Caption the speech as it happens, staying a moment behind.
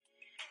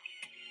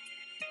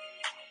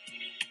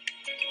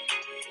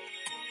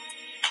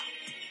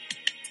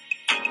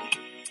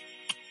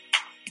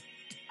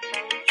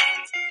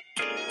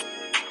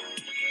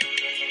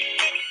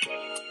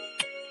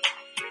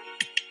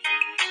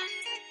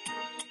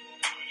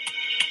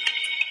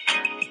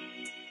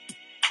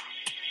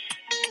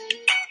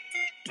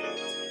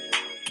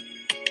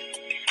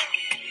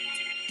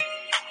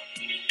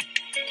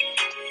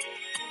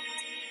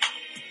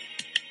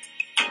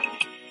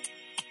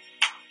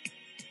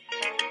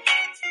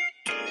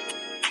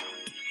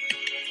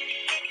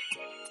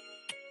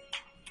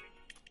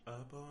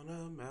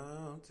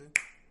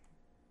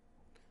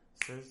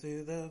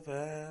through the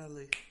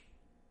valley.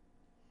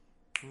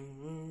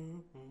 Mm-hmm.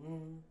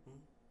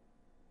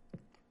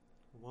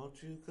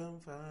 Won't you come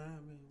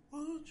find me?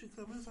 Won't you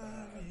come and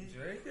find me?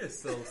 Drake is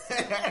so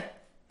sad.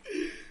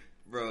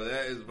 Bro,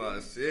 that is my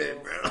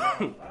shit, bro.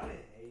 I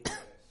hate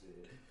that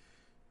shit.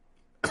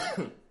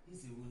 And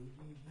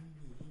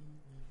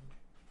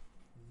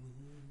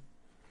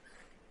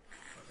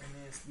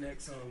then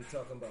next song we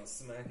talking about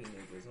smacking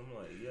niggas. I'm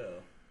like,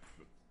 yo.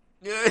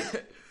 Yeah.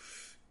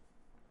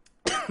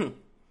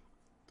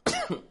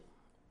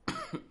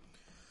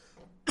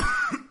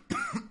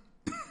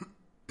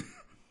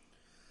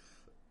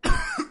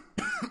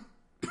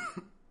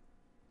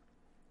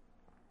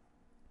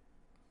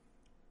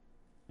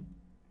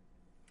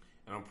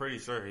 I'm pretty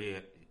sure he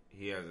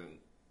hasn't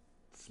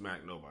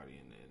smacked nobody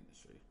in the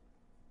industry,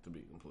 to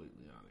be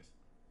completely honest.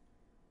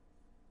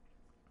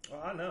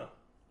 Oh, I know.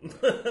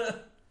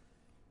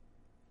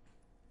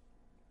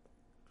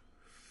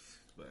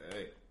 But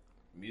hey,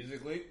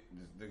 musically,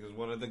 this nigga's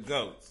one of the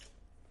GOATs.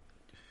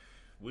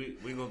 We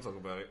gonna talk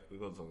about it. We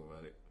gonna talk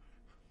about it.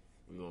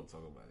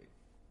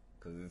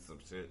 Cause it's some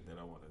shit that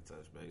I want to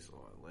touch base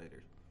on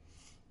later.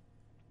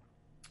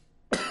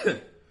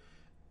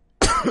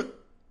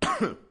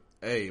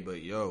 Hey,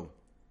 but yo,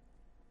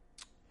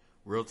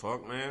 real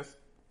talk, man.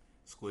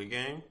 Squid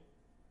Game,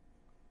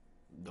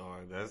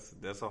 dog.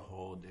 That's a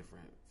whole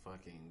different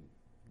fucking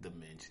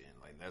dimension.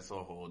 Like that's a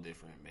whole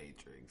different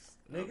matrix.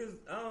 Niggas,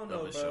 I don't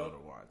know, bro. Show to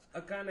watch. I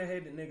kind of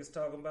hate that niggas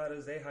talking about it.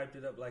 Is they hyped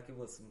it up like it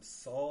was some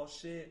Saw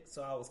shit.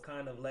 So I was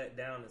kind of let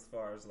down as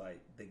far as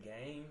like the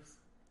games.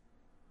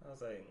 I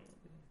was like,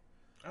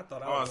 I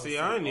thought. I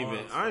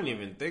didn't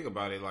even think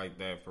about it like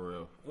that for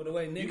real. Well, the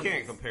way niggas you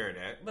can't compare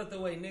that. But the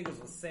way niggas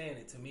was saying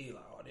it to me,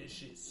 like, oh, this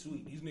shit's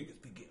sweet. These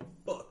niggas be getting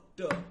fucked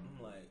up. I'm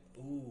like,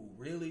 ooh,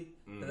 really?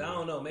 Because I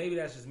don't know. Maybe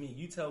that's just me.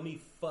 You tell me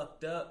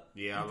fucked up.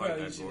 Yeah, you I like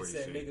probably that should have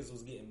said shit. niggas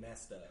was getting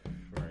messed up.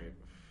 Right.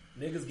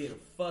 Niggas getting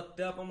fucked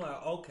up. I'm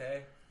like,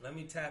 okay, let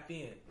me tap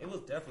in. It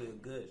was definitely a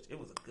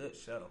good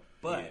show.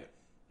 But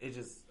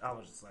I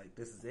was just like,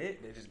 this is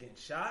it? They're just getting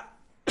shot?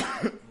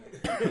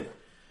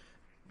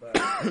 But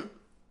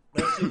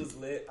that shit was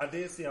lit. I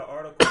did see an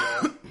article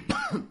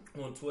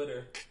on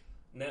Twitter.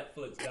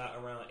 Netflix got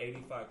around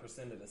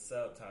 85% of the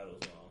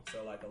subtitles wrong.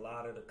 So, like, a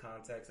lot of the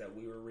context that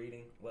we were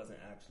reading wasn't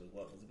actually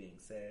what was being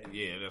said.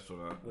 Yeah, that's what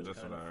I heard. Which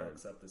kind of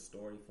fucks up the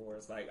story for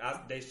us. Like,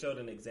 they showed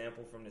an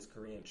example from this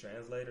Korean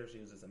translator. She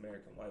was this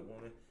American white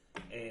woman.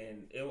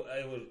 And it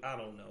was, I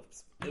don't know,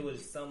 it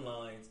was some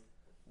lines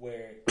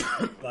where,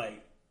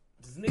 like,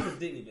 these niggas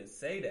didn't even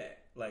say that.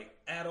 Like,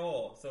 at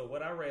all. So,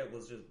 what I read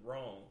was just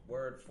wrong.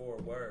 Word for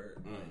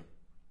word. Like,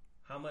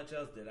 how much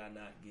else did I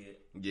not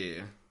get?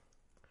 Yeah.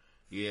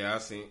 Yeah, I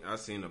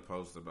seen a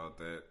post about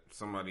that.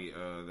 Somebody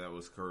that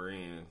was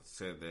Korean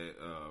said that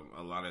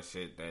a lot of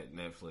shit that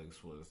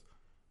Netflix was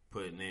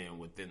putting in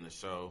within the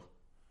show,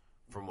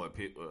 from what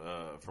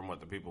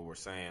the people were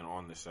saying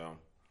on the show,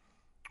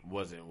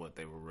 wasn't what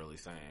they were really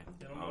saying.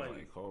 I was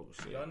like, oh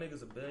shit, y'all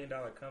niggas $1 billion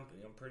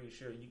company. I'm pretty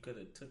sure you could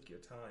have took your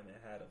time and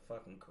had a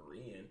fucking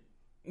Korean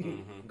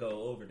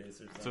go over this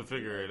or something to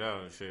figure it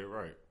out and shit,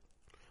 right?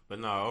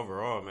 But no,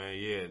 overall, man,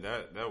 yeah,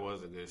 that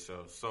was a good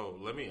show. So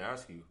let me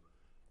ask you.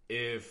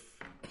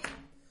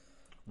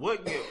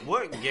 What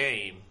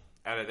game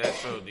out of that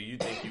show do you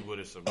think you would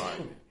have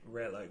survived?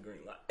 Red light,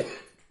 green light.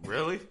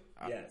 Really?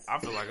 Yes. I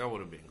feel like I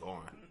would have been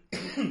gone.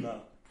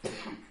 No.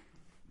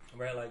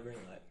 Red light, green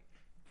light.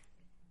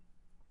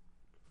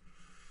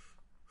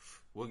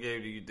 What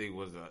game do you think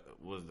was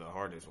the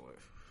hardest one?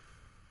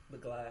 The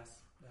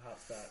glass, the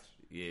hopscotch.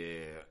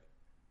 Yeah.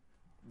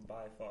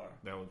 By far.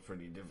 That was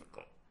pretty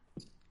difficult.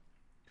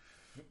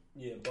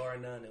 Yeah, bar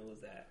none, it was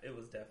that. It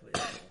was definitely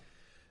that one.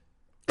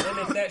 And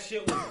if that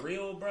shit was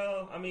real,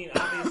 bro, I mean,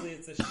 obviously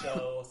it's a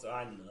show, so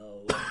I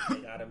know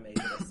they gotta make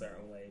it a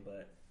certain way,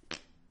 but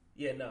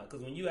yeah, no,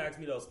 because when you ask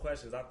me those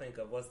questions, I think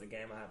of what's the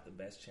game I have the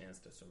best chance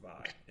to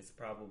survive. It's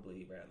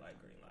probably red light,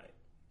 green light.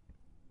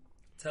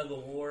 Tug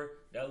of war,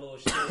 that little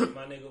shit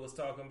my nigga was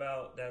talking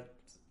about,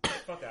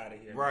 fuck out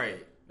of here. Right.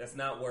 Man. That's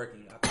not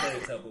working. I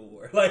played tug of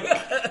war. Like,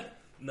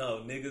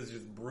 no, niggas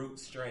just brute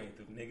strength.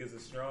 If niggas are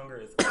stronger,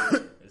 it's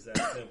over. It's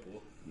that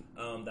simple.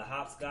 The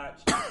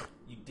hopscotch,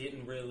 you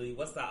didn't really.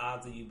 What's the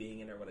odds of you being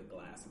in there with a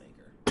glass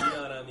maker? You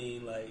know what I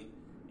mean? Like,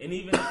 and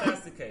even if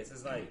that's the case,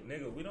 it's like,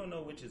 nigga, we don't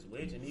know which is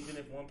which. And even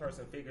if one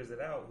person figures it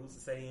out, who's to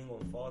say he ain't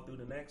gonna fall through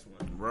the next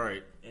one?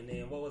 Right. And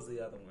then what was the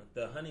other one?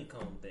 The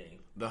honeycomb thing.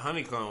 The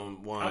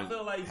honeycomb one I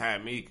feel like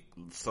had me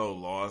so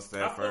lost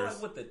at first. I feel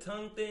like with the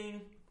tongue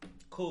thing,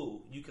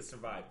 cool, you could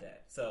survive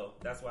that. So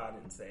that's why I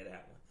didn't say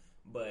that one.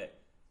 But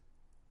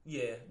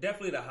yeah,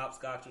 definitely the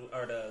hopscotch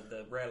or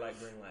the red light,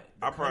 green light.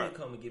 The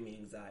honeycomb would give me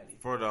anxiety.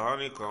 For the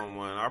honeycomb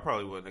one, I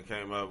probably wouldn't have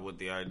came up with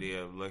the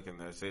idea of looking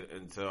at shit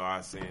until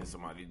I seen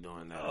somebody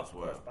doing that as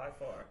well. Of course, by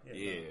far.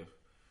 Yeah.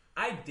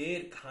 I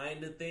did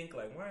kind of think,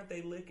 like, why aren't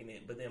they licking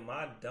it? But then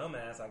my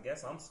dumbass, I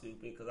guess I'm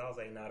stupid, because I was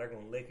like, nah, they're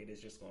going to lick it.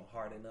 It's just going to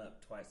harden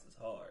up twice as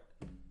hard.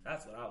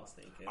 That's what I was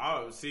thinking.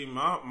 See,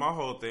 my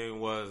whole thing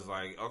was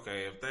like,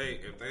 okay, if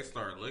they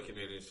start licking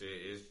it and shit,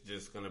 it's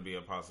just going to be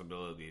a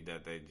possibility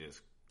that they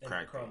just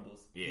crack it crumbles.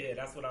 Yeah,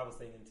 that's what I was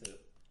thinking too.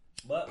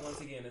 But once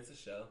again, it's a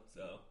show,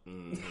 so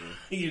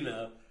you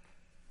know.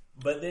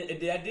 But then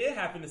that did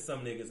happen to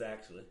some niggas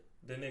actually.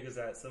 Some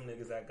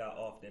niggas that got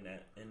off in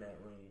that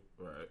room.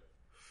 Right.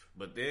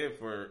 But then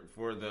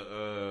for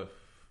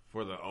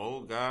the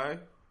old guy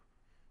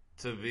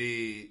to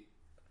be,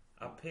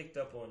 I picked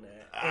up on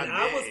that, and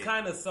I was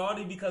kind of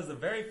salty because the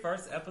very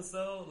first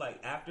episode, like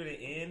after the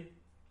end,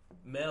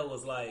 Mel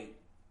was like,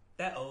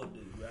 "That old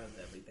dude runs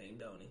everything,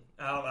 don't he?"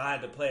 I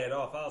had to play it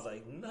off. I was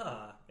like,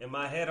 "Nah." In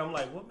my head, I'm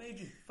like, "What made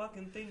you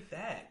fucking think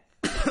that?"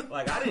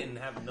 Like I didn't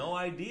have no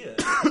idea.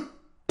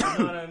 You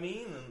know what I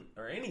mean,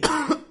 or anything.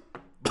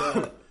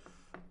 But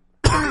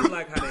I do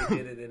like how they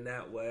did it in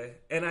that way,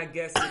 and I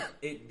guess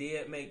it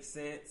did make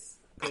sense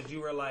because you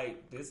were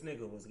like, this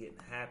nigga was getting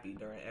happy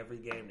during every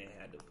game they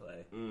had to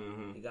play.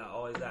 Mm-hmm. He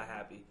always got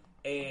happy,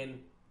 and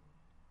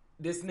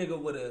this nigga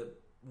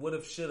would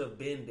have should have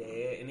been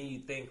dead. And then you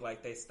think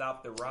like they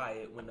stopped the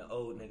riot when the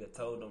old nigga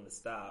told them to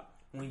stop.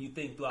 When you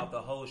think throughout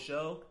the whole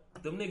show,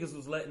 them niggas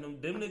was letting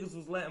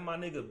my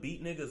nigga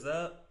beat niggas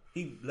up.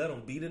 He let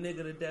him beat a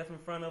nigga to death in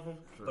front of him.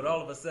 True. But all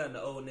of a sudden,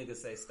 the old nigga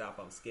say, "Stop,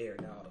 I'm scared."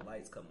 Now all the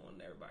lights come on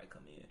and everybody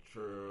come in.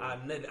 True.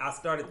 I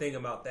started thinking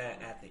about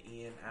that at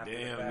the end.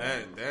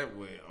 Damn, that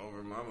went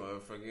over my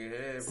motherfucking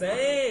head.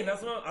 Same.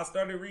 That's what I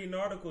started reading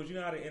articles. You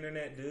know how the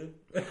internet do.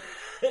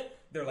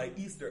 They're like,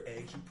 Easter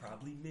eggs you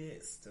probably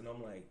missed. And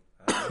I'm like,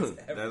 I missed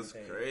everything. That's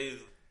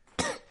crazy.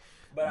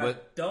 But I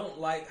don't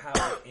like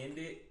how it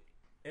ended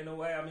in a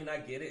way. I mean, I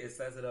get it. It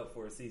sets it up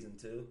for a season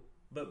 2.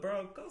 But,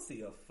 bro, go see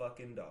your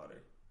fucking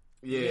daughter.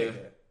 Yeah.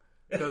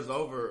 Because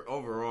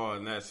overall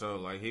in that show,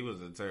 like, he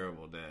was a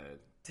terrible dad.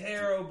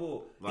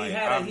 Terrible. Like,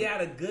 he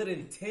had a good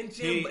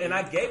intention, and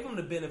I gave him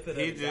the benefit of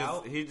the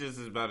doubt. He just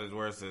is about as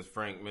worse as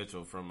Frank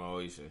Mitchell from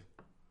Moesha.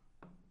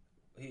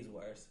 He's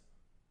worse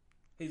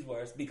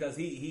because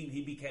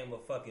he became a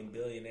fucking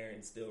billionaire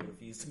and still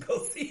refused to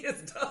go see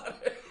his daughter.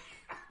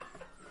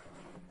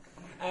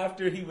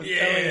 After he was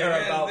telling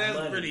her about money.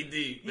 That's pretty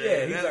deep, man.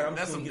 Yeah, he's like, I'm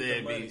that's some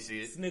deadbeat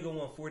shit. This nigga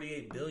won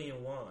 48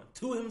 billion won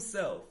to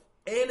himself.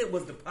 And it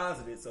was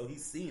deposited, so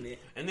he's seen it.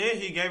 And then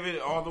he gave it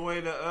all the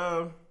way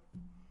to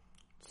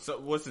so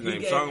what's his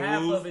name? He gave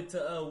half of it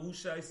to Wu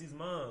Shicey's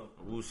mom.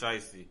 Wu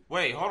Shicey.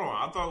 Wait, hold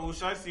on. I thought Wu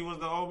Shicey was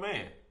the old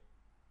man.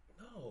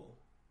 No.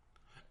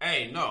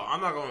 Hey, no,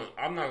 I'm not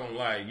gonna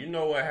lie. You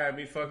know what had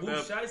me fucked up?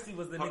 Wu Shicey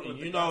was the nigga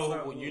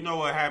with you know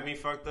what had me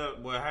fucked up?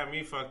 What had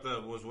me fucked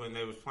up was when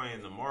they was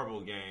playing the marble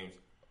games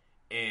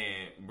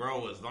and bro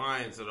was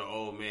lying to the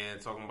old man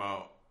talking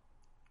about,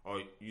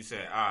 oh, you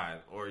said odd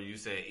or you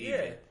said even.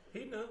 Yeah,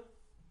 he knew.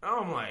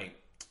 I'm like,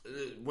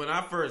 when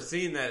I first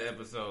seen that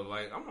episode,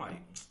 like, I'm like,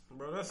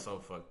 bro, that's so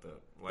fucked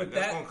up. Like,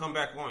 that's gonna come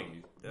back on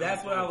you.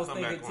 That's what I was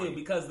thinking too,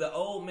 because the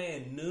old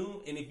man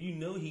knew, and if you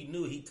knew,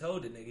 he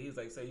told the nigga. He was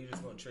like, so you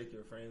just gonna trick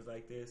your friends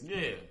like this?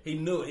 Yeah. He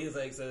knew it. He was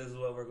like, so this is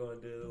what we're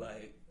gonna do.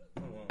 Like,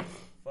 come on.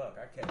 Fuck,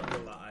 I kept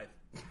you alive.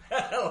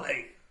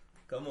 Like,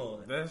 come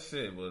on. That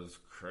shit was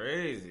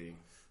crazy.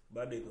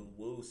 My nigga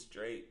Wu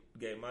straight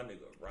gave my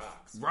nigga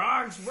rocks.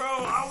 Rocks, bro.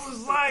 I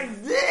was like,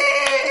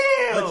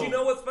 damn. But you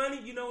know what's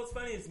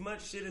funny? As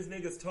much shit as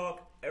niggas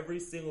talk,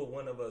 every single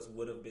one of us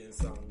would have been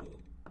Song Wu.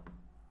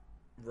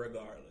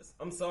 Regardless.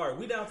 I'm sorry.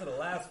 We down to the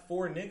last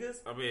 4 niggas.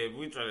 I mean, if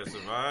we try to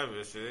survive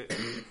this shit.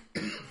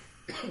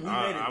 We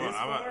made it this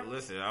far.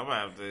 Listen, I'm gonna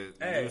have to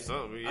do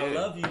something. Yeah. I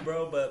love you,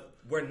 bro, but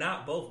we're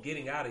not both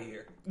getting out of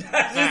here.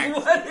 That's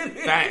just what it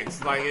is.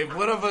 Facts. Like, if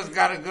one of us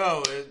gotta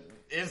go,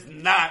 it's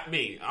not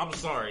me. I'm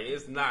sorry,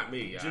 it's not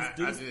me.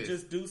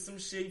 Just do some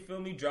shit. You feel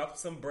me? Drop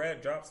some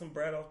bread off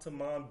to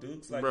Mom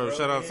Dukes. Like, bro,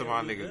 shout out to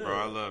my niggas, bro.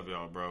 I love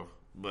y'all, bro.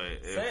 But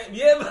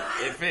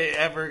if it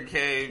ever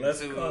came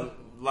to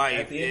life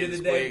at the end of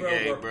the day, bro,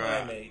 we're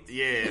primates.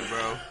 Yeah,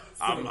 bro.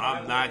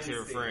 I'm not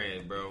your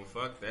friend, bro.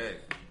 Fuck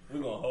that. We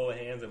gonna hold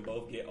hands and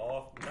both get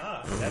off?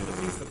 Nah, that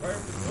defeats the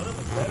purpose. One of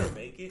us better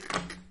make it.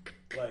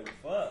 Like,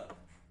 fuck.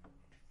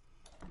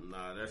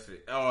 Nah, that's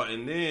it. Oh,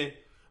 and then,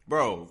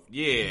 bro,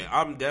 yeah,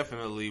 I'm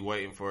definitely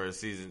waiting for a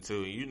season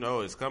 2. You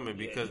know it's coming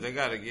because they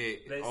gotta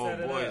get old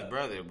boy's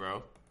brother,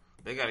 bro.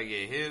 They gotta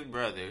get his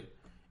brother,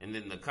 and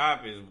then the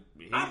cop is.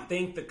 I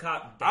think the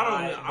cop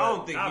died. I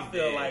don't think he's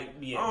dead. I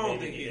don't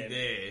think he's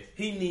dead.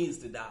 He needs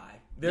to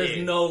die. There's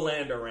no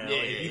land around.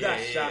 If you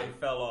got shot and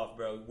fell off,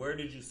 bro, where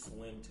did you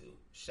swim to?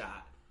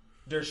 Shot.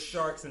 There's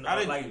sharks in the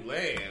ocean. How did you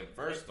land,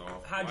 first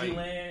off? How'd you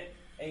land?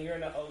 And you're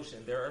in the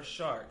ocean. There are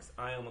sharks.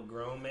 I am a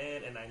grown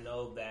man, and I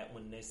know that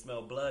when they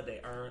smell blood,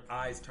 their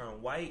eyes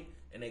turn white,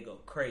 and they go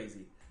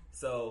crazy.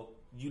 So,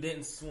 you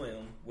didn't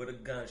swim with a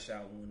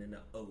gunshot wound in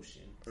the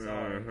ocean.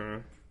 Sorry. Mm-hmm.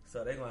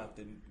 So, they're going to have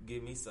to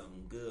give me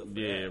something good for that.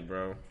 Yeah,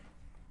 bro.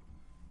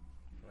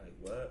 Like,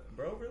 what?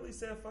 Bro really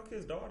said fuck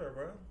his daughter,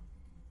 bro.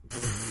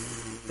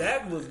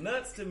 That was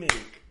nuts to me.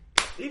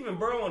 Even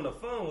bro on the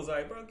phone was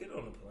like, bro, get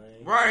on the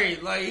plane.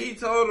 Right, like he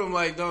told him,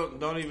 like,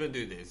 don't even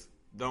do this.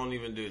 Don't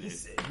even do He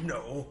this. said,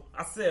 no.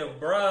 I said,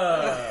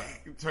 bruh.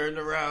 Turned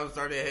around,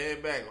 started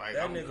heading back, like,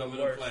 That I'm nigga coming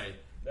worse. to play.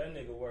 That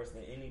nigga worse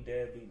than any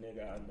deadbeat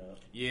nigga I know.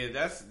 Yeah,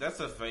 that's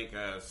a fake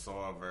ass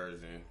Saw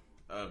version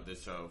of the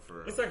show.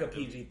 For it's like a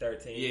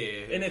PG-13.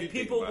 Yeah, and if you if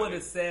people think about would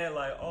have it. said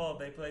like, oh,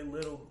 they play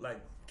little like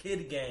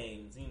kid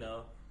games, you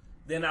know,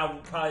 then I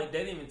would probably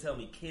they didn't even tell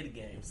me kid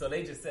games, so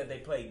they just said they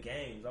play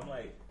games. I'm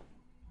like,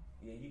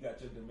 yeah, you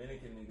got your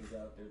Dominican niggas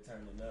out there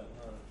turning up,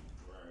 huh?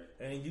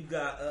 Right. And you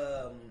got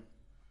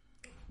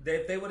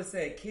if they would have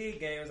said kid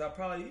games, I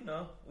probably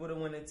would have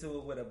went into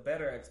it with a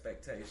better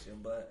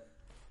expectation, but.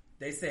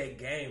 They say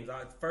games.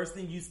 First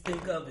thing you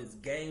think of is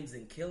games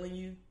and killing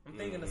you. I'm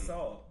thinking of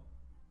Saw.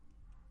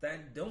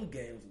 Them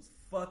games was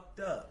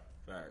fucked up.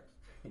 Facts.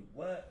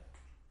 What?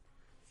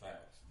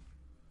 Facts.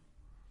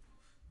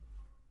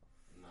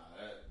 Nah,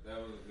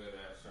 that was a good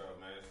ass show,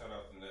 man. Shout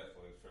out to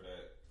Netflix for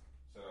that.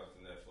 Shout out to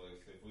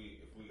Netflix. If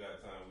we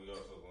got time, we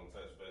also gonna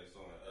touch base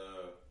on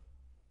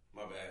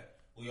my bad.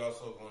 We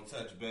also gonna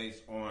touch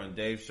base on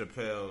Dave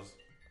Chappelle's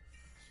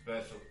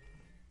special.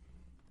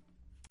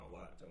 I'll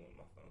watch. I'm on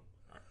my phone.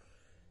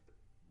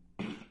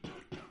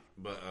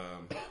 But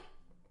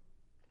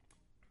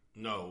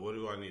no, what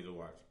do I need to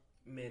watch?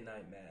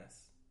 Midnight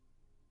Mass.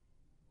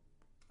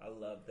 I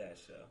love that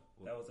show.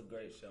 That was a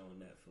great show on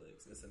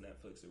Netflix. It's a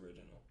Netflix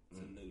original.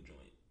 It's a new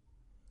joint.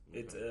 Okay.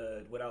 It's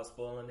without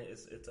spoiling it,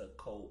 it's a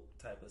cult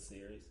type of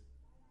series.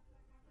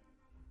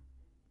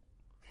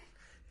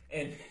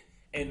 And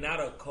not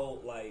a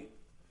cult like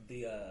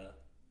the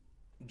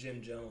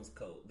Jim Jones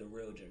cult, the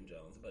real Jim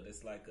Jones, but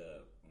it's like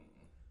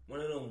one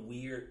of them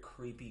weird,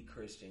 creepy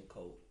Christian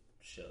cult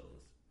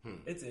shows.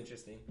 It's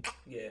interesting.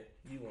 Yeah,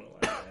 you want to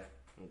watch that.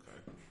 Okay.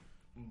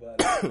 But,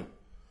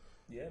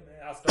 yeah,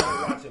 man. I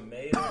started watching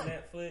Made on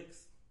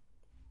Netflix.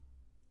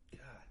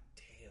 God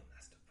damn,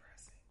 that's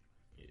depressing.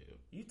 Yeah.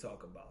 You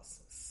talk about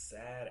some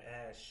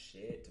sad-ass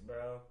shit,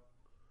 bro.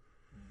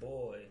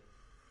 Boy.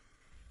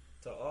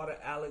 To all the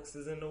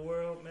Alexes in the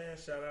world, man,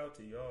 shout out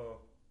to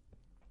y'all.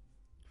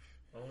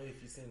 Only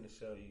if you seen the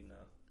show, you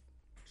know.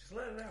 Just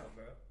let it out,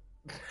 bro.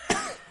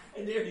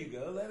 And there you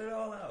go. Let it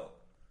all out.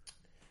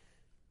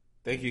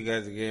 Thank you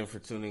guys again for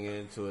tuning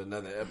in to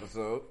another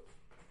episode.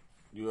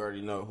 You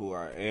already know who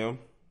I am.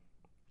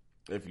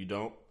 If you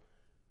don't,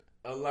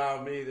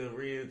 allow me to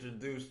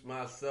reintroduce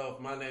myself.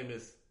 My name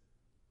is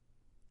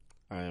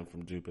I am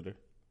from Jupiter.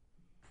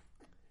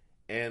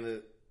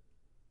 And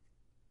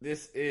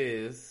this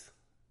is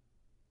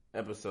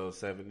episode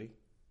 70.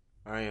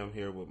 I am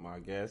here with my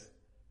guest.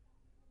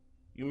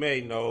 You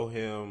may know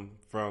him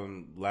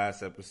from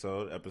last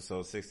episode,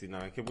 episode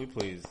 69. Can we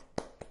please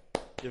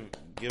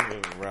give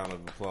him a round of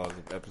applause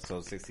at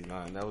episode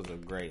 69. That was a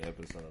great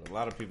episode. A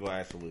lot of people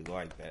actually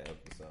liked that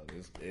episode.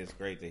 It's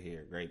great to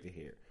hear. Great to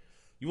hear.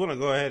 You want to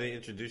go ahead and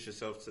introduce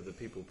yourself to the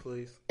people,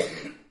 please?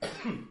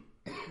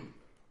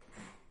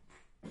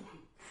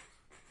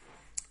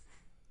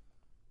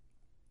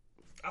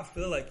 I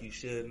feel like you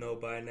should know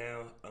by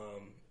now.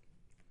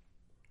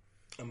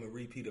 I'm a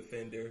repeat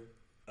offender.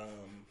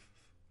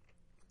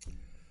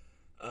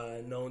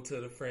 Known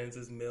to the friends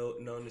as Milt,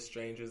 known to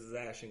strangers as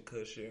Ashton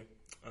Kutcher.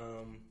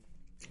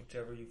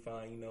 Whichever you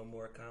find,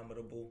 more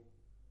accommodable.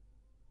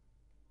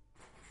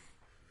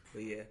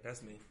 But yeah,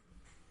 that's me.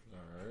 All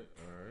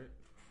right.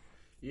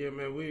 Yeah,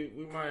 man, we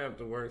might have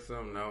to work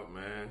something out,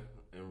 man,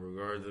 in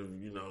regards of,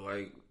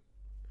 like...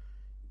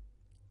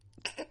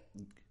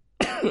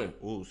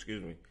 Ooh,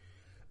 excuse me.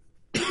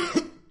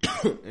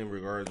 In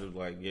regards of,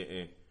 like,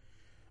 getting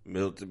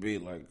Milt to be,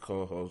 like,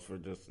 co-host for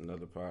just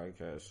another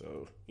podcast.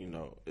 So,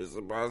 it's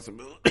a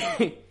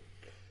possibility.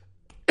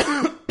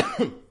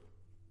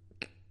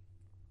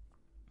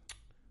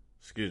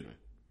 Excuse me.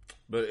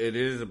 But it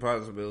is a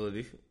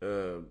possibility.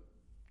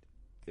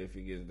 If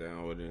he gets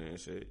down with it and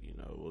shit,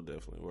 we'll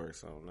definitely work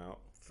something out.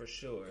 For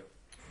sure.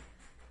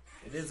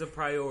 It is a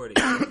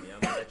priority for me. I'm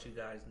gonna let you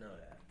guys know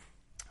that.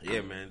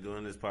 Yeah, man,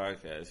 doing this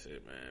podcast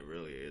shit, man,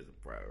 really is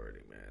a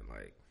priority, man.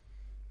 Like,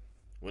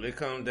 when it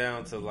comes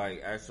down to,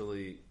 like,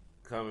 actually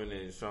coming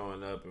and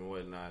showing up and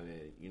whatnot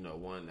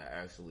and, wanting to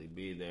actually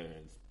be there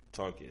and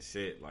talk your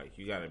shit, like,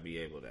 you gotta be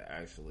able to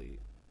actually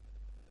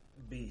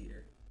be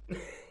here.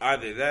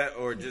 Either that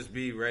or just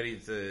be ready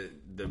to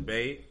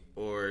debate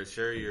or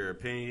share your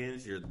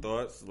opinions, your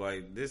thoughts.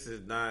 Like, this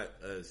is not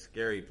a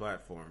scary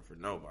platform for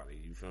nobody.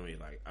 You feel me?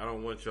 Like, I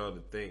don't want y'all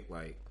to think,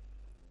 like,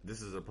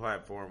 this is a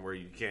platform where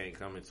you can't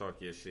come and talk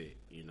your shit,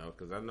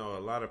 Because I know a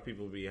lot of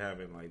people be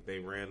having, like, they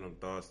random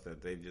thoughts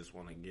that they just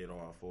want to get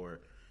off. Or,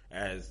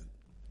 as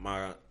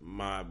my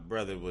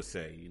brother would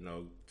say,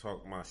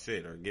 talk my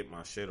shit or get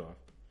my shit off.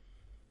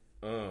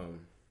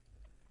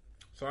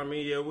 So, I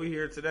mean, yeah, we're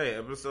here today,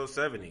 episode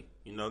 70.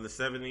 The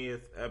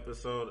 70th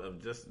episode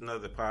of Just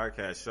Another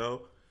Podcast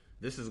Show.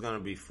 This is going to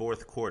be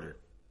fourth quarter.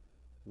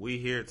 We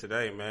here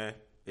today, man.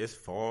 It's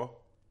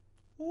fall.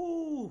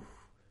 Woo!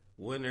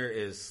 Winter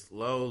is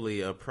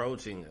slowly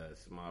approaching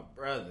us. My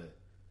brother,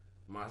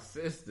 my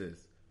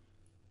sisters.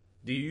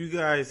 Do you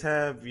guys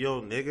have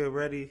your nigga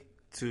ready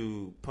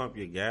to pump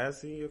your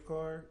gas in your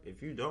car?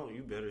 If you don't,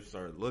 you better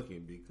start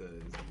looking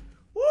because,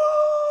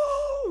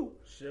 woo!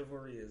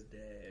 Chivalry is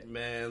dead.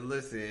 Man,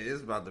 listen,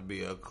 it's about to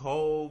be a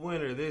cold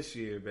winter this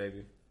year,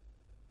 baby.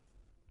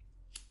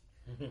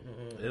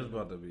 It's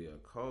about to be a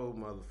cold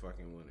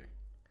motherfucking winter.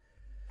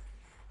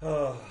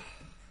 What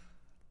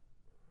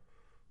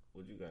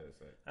you gotta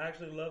say? I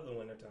actually love the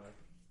wintertime.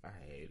 I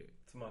hate it.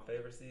 It's my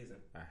favorite season.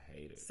 I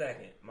hate it.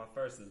 Second, my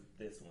first is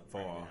this one.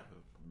 Fall,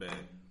 bad.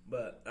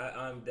 But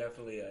I'm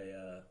definitely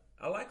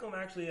I like them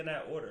actually in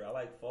that order. I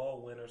like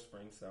fall, winter,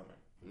 spring, summer.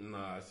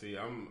 Nah, see,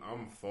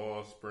 I'm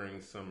fall,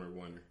 spring, summer,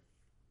 winter.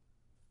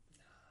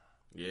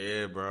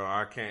 Yeah, bro,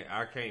 I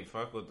can't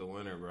fuck with the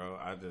winter, bro.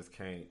 I just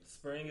can't.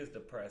 Spring is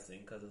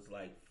depressing because it's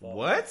like fall.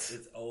 What?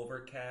 It's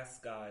overcast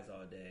skies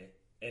all day,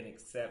 and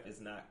except it's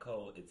not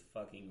cold, it's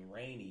fucking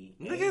rainy.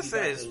 Nigga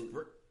says,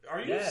 are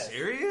you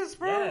serious,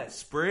 bro? Yes.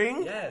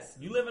 Spring? Yes.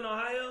 You live in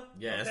Ohio?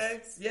 Yes.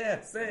 Okay.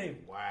 Yeah, same.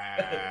 Wow.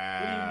 What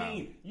do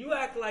you mean? You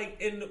act like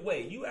in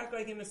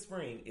the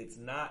spring, it's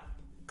not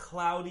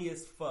cloudy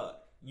as fuck.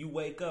 You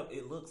wake up,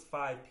 it looks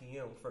 5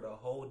 p.m. for the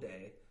whole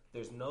day.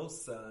 There's no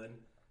sun.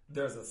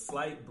 There's a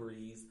slight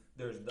breeze.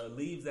 There's the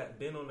leaves that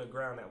been on the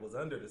ground that was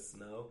under the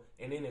snow,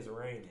 and then it's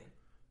raining.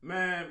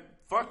 Man,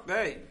 fuck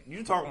that.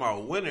 You talking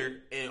about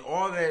winter, and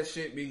all that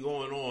shit be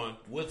going on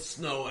with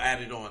snow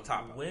added on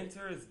top of it.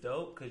 Winter is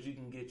dope because you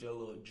can get your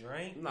little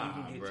drink. Nah,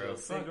 you can get bro, your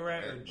fuck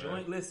cigarette that, or bro.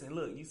 joint. Listen,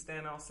 look, you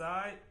stand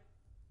outside,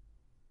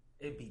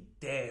 it be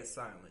dead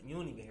silent. You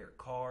don't even hear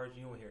cars.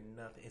 You don't hear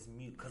nothing. It's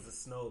mute because the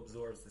snow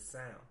absorbs the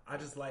sound.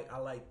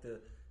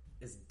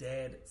 It's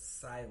dead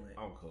silent.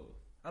 I'm cool.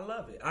 I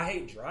love it. I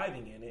hate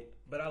driving in it,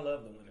 but I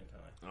love the wintertime.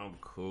 I'm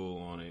cool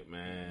on it,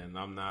 man.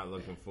 I'm not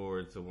looking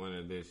forward to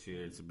winter this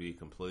year, to be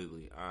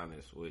completely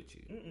honest with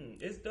you.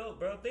 It's dope,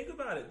 bro. Think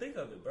about it. Think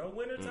of it, bro.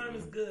 Wintertime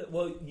is good.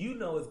 Well, you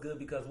know it's good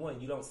because, one,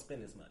 you don't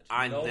spend as much.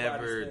 I Nobody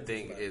never spends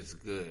think as much. it's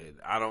good.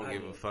 I don't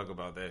give a fuck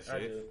about that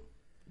shit.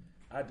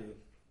 I do.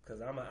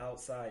 Because I'm an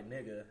outside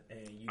nigga.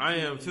 And I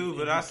am too,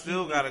 but I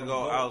still gotta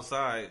go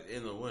outside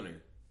in the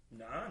winter.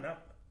 Nah,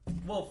 not.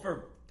 Well,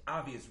 for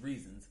obvious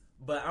reasons.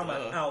 But I'm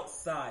an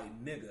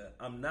outside nigga.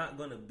 I'm not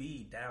going to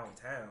be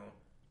downtown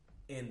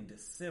in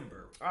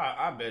December.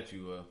 I bet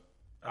you will.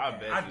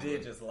 Okay, I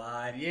did just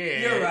lie. Yeah,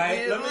 you're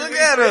right. Yeah, look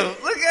at him.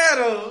 Look at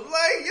him.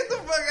 Like, get the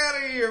fuck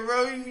out of here,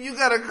 bro. You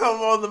gotta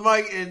come on the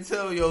mic and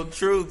tell your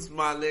truths,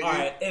 my nigga. All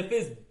right, if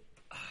it's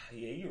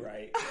yeah, you're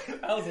right.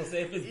 I was gonna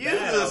say if it's You're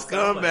bad, a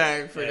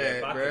scumbag for that,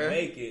 if I bro. can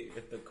make it,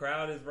 if the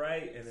crowd is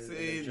right and the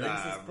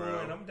drinks is bro.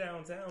 pouring, I'm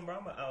downtown, bro.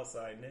 I'm an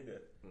outside nigga.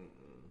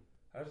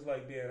 I just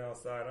like being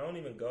outside. I don't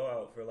even go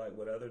out for like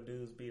what other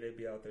dudes be. They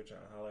be out there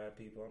trying to holler at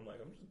people. I'm like,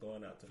 I'm just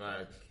going out to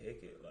fucking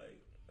kick it. Like,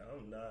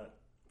 I'm not.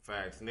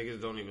 Facts. Niggas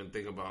don't even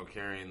think about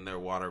carrying their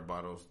water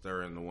bottles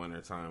during the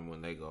wintertime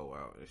when they go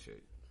out and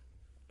shit.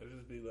 I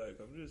just be like,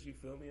 you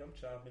feel me? I'm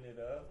chopping it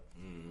up.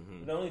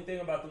 Mm-hmm. The only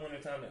thing about the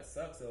wintertime that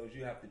sucks though is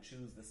you have to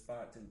choose the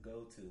spot to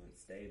go to and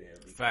stay there.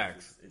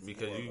 Facts.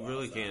 Because you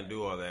really can't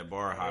do all that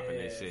bar hopping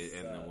and shit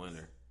in the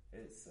winter.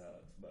 It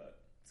sucks, but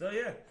so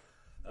yeah.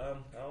 I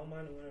don't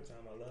mind the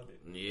wintertime. I love it.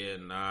 Yeah,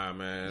 nah,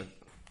 man.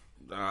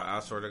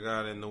 I swear to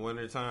God, in the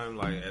wintertime,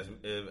 like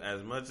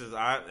as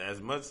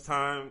much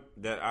time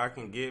that I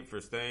can get for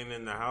staying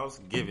in the house,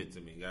 give it to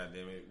me,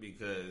 goddamn it,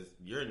 because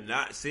you're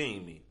not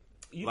seeing me.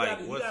 You like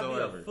gotta, whatsoever. You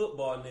gotta be a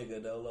football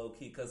nigga though, low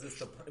key, because it's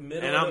the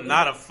middle. And of I'm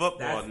not a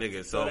football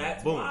nigga, so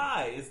that's boom.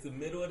 why it's the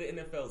middle of the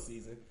NFL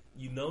season.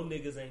 You know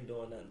niggas ain't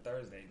doing nothing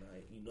Thursday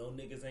night. You know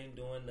niggas ain't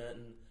doing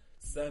nothing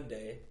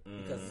Sunday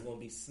because it's gonna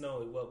be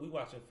snowy. Well, we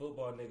watching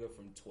football, nigga,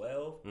 from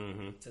 12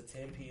 to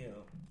 10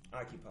 p.m.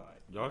 occupied.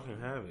 Y'all can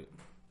have it.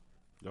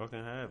 Y'all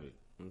can have it.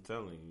 I'm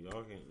telling you,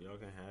 y'all can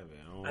have it.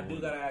 I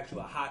do gotta ask you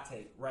a hot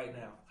take right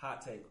now.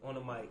 Hot take on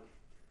the mic.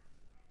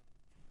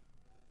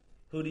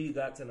 Who do you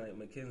got tonight,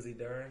 Mackenzie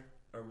Dern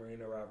or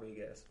Marina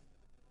Rodriguez?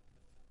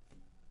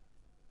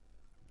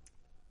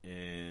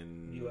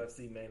 And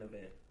UFC main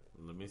event.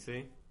 Let me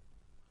see.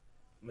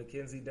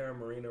 Mackenzie Dern,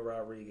 Marina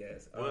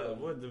Rodriguez.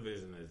 What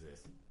division is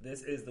this?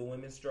 This is the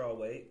women's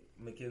strawweight.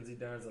 Mackenzie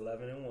Dern's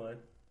 11-1.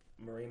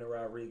 Marina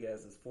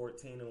Rodriguez is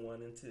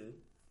 14-1-2,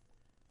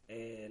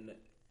 and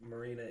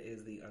Marina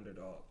is the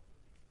underdog.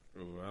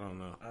 Ooh, I don't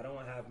know. I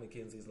don't have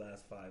Mackenzie's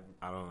last 5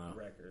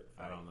 record.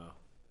 I don't know.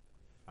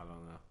 I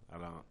don't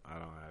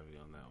have you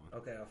on that one.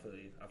 Okay, I feel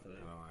you. I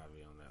don't have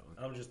you on that one.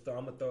 I'm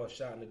gonna throw a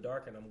shot in the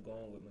dark, and I'm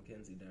going with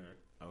Mackenzie Dern.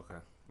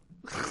 Okay.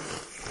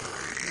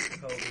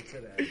 Hold me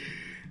to that.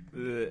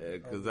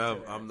 Because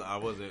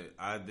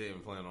I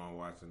didn't plan on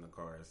watching the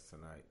cards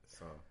tonight.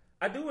 So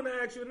I do want to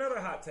ask you another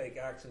hot take,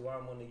 actually, while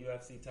I'm on the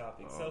UFC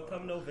topic. So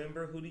come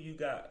November, who do you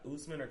got,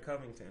 Usman or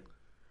Covington?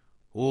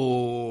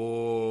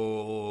 Ooh.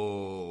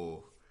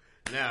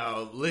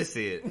 Now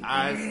listen,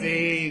 I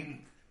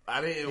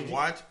didn't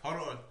watch.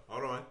 Hold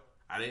on.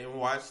 I didn't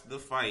watch the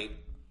fight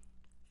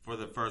for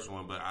the first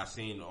one, but I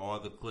seen all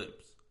the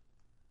clips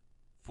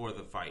for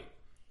the fight.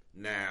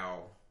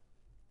 Now,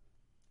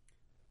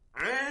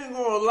 I ain't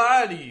gonna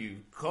lie to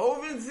you.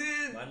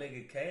 Covington. My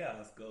nigga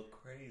Chaos go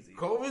crazy.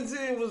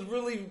 Covington was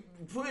really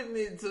putting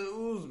it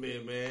to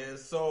Usman, man.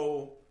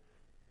 So,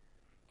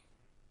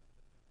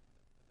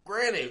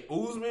 granted,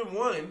 Usman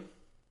won.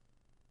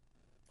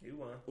 He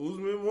won.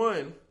 Usman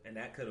won. And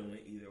that could have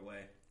went either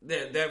way.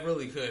 That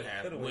really could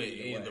have Could've went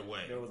either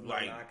way. There was no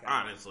like,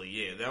 knockout. honestly,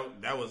 yeah,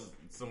 that was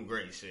some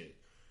great shit.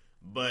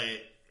 But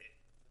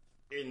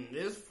in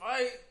this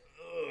fight,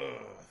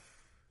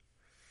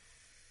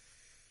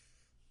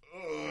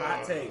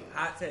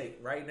 Hot take,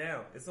 right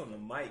now. It's on the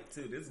mic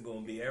too. This is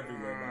gonna be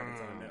everywhere by the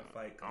time that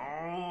fight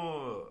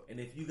comes. And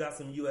if you got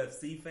some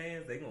UFC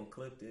fans, they gonna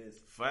clip this.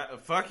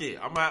 Fuck it.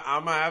 I'm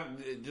gonna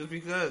have just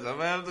because I'm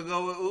gonna have to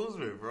go with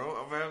Usman, bro.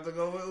 I'm gonna have to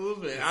go with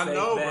Usman. I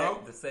know,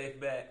 bro. The safe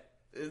bet.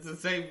 It's a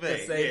safe bet.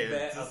 It's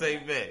a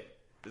safe bet.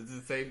 It's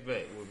a safe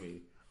bet with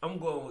me. I'm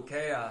going with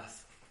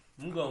Chaos.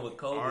 I'm going with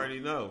Kobe. I already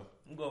know.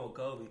 I'm going with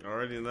Kobe. I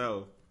already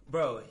know.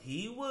 Bro,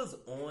 he was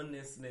on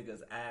this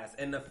nigga's ass.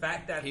 And the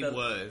fact that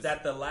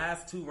the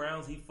last 2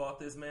 rounds he fought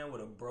this man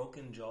with a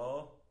broken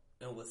jaw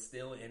and was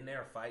still in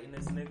there fighting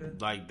this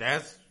nigga. Like,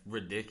 that's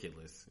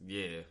ridiculous.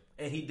 Yeah.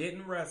 And he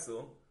didn't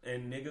wrestle.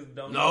 And niggas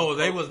don't know. No,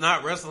 they was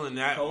not wrestling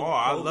at all.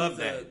 I love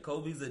that.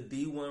 Kobe's a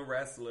D1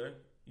 wrestler.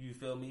 You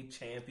feel me?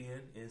 Champion.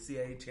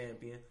 NCAA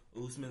champion.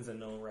 Usman's a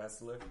known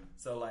wrestler.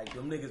 So, like,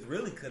 them niggas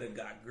really could have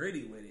got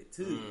gritty with it,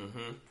 too.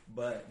 Mm-hmm.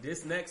 But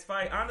this next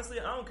fight, honestly,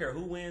 I don't care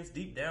who wins.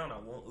 Deep down, I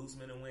want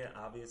Usman to win.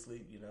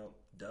 Obviously, you know,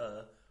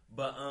 duh.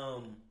 But,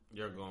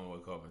 you're going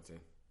with Covington.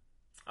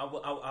 I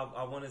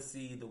want to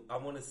see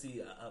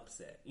an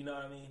upset. You know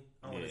what I mean?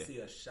 I want to see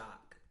a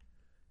shock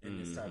in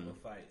this type of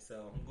fight.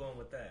 So, I'm going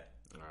with that.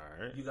 All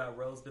right. You got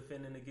Rose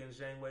defending against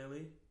Zhang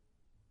Weili?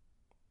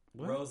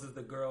 What? Rose is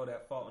the girl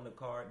that fought in the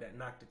card that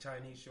knocked the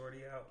Chinese shorty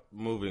out.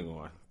 Moving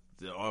on.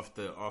 Off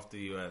the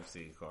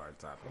UFC card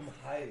topic. I'm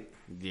hyped.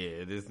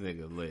 Yeah, this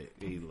nigga lit.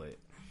 He lit.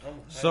 I'm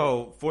hyped.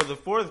 So, for the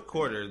fourth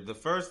quarter, the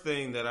first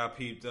thing that I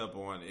peeped up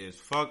on is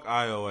fuck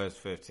iOS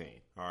 15.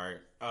 Alright?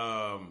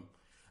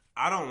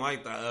 I don't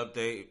like the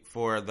update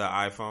for the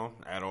iPhone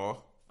at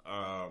all.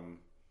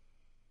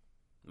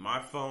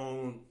 My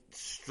phone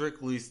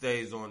strictly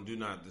stays on Do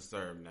Not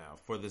Disturb now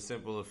for the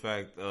simple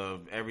effect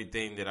of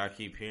everything that I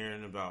keep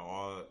hearing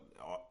about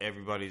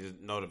everybody's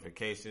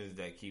notifications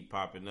that keep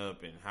popping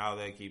up and how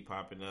they keep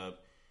popping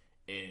up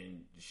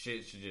and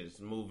shit's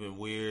just moving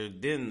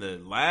weird. Then the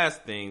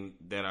last thing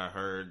that I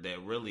heard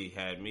that really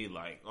had me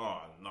like,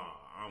 oh, nah,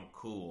 I'm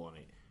cool on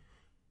it.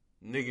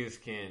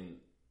 Niggas can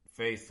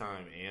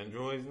FaceTime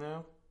Androids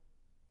now?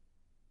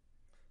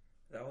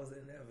 That was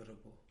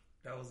inevitable.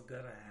 That was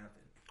gonna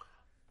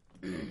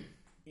happen.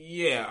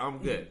 Yeah, I'm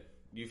good.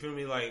 You feel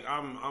me? Like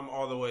I'm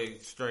all the way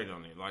straight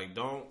on it. Like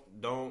don't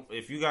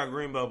if you got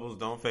green bubbles,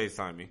 don't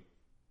FaceTime me.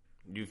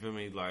 You feel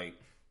me? Like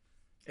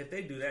if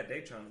they do that,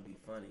 they trying to be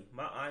funny.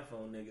 My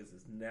iPhone niggas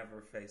has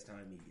never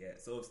FaceTime me yet.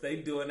 So if they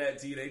doing that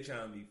to you, they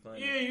trying to be funny.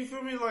 Yeah, you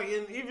feel me? Like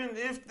and even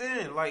if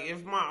then, like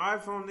if my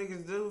iPhone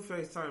niggas do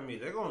FaceTime me,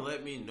 they're gonna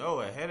let me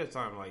know ahead of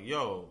time, like,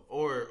 yo,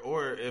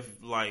 or if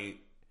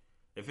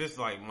it's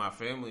like my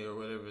family or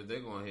whatever,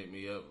 they're gonna hit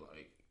me up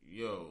like,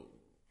 yo,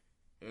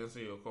 answer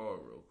your call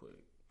real quick.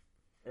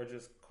 Or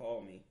just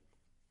call me.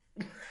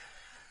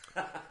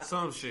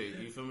 Some shit,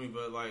 you feel me?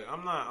 But like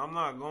I'm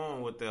not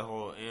going with that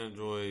whole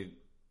Android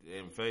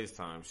and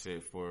FaceTime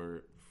shit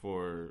for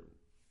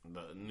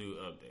the new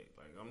update.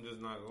 Like I'm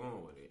just not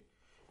going with it.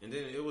 And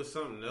then it was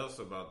something else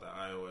about the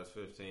iOS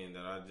 15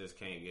 that I just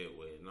can't get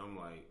with. And I'm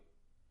like,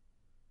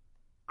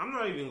 I'm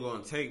not even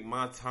going to take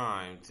my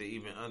time to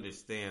even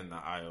understand the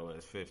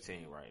iOS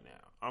 15 right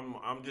now.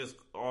 I'm just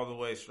all the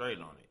way straight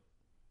on it.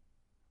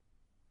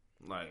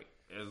 Like,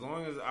 as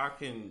long as I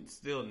can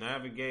still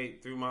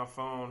navigate through my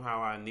phone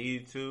how I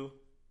need to,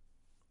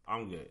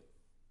 I'm good.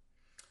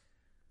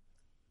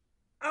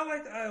 I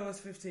like the iOS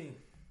 15.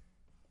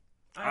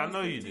 I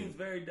know you do. It's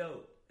very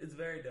dope. It's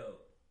very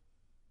dope.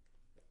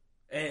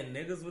 And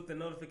niggas with the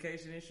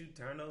notification issue,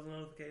 turn those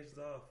notifications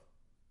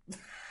off.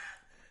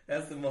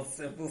 That's the most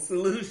simple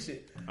solution.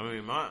 I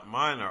mean,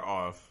 mine are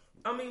off.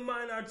 I mean,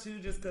 mine are too,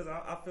 just because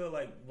I feel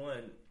like,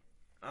 one,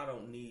 I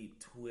don't need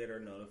Twitter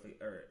notification.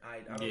 I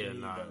don't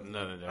need those.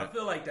 None of that. I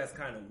feel like that's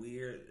kind of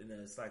weird, and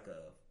it's like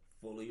a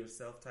full of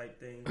yourself type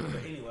thing.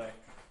 But anyway,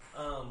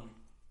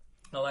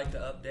 I like the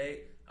update.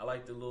 I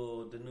like the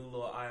new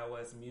little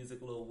iOS music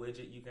little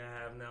widget you can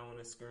have now on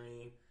the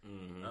screen.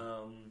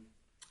 Mm-hmm.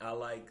 I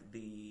like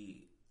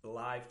the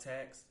live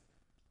text.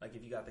 Like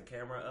if you got the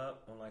camera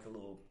up on like a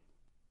little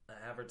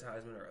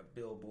advertisement or a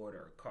billboard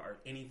or a card,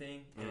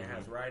 anything, and it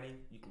has writing,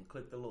 you can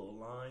click the little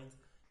lines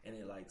and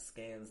it like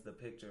scans the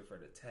picture for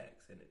the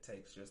text and it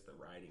takes just the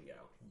writing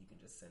out. You can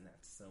just send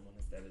that to someone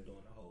instead of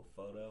doing a whole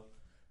photo.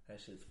 That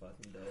shit's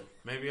fucking dope.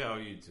 Maybe I'll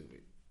YouTube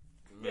it.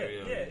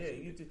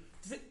 YouTube.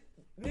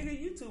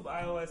 Nigga, YouTube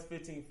iOS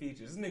 15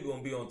 features. This nigga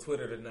gonna be on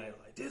Twitter tonight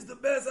like, this is the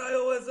best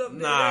iOS update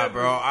Nah, ever.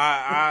 bro.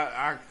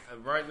 I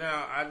right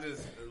now, I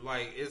just,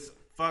 like, it's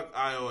fuck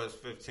iOS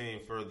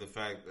 15 for the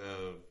fact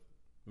of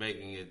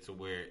making it to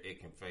where it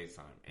can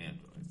FaceTime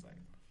Androids. Like,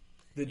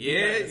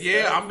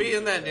 I'm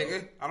being that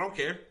nigga. I don't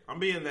care. I'm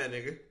being that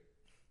nigga.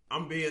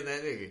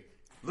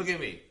 Look at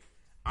me.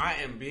 I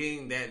am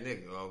being that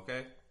nigga,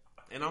 okay?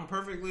 And I'm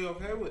perfectly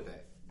okay with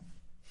that.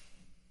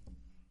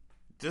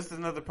 Just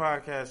another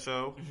podcast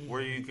show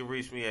where you can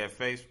reach me at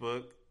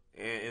Facebook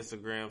and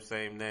Instagram,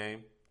 same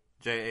name.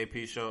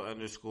 JAP Show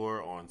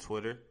 _ on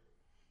Twitter.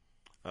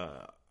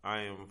 I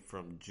am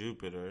from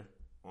Jupiter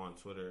on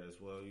Twitter as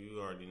well. You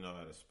already know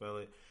how to spell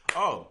it.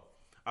 Oh,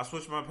 I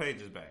switched my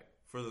pages back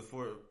for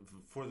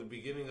the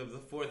beginning of the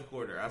fourth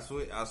quarter. I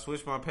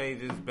switched my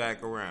pages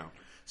back around.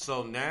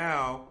 So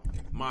now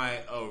my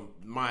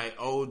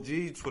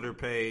OG Twitter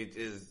page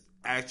is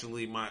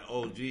actually my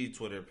OG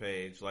Twitter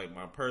page, like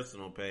my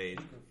personal page.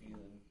 You're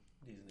confusing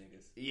these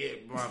niggas. Yeah,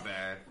 my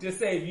bad. Just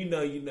say if you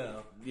know, you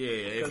know. Yeah,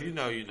 if you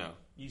know, you know.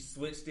 You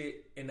switched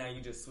it, and now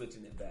you're just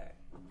switching it back.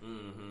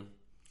 Mm-hmm.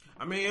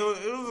 I mean, it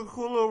was a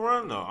cool little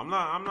run though. I'm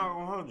not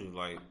gonna hold you.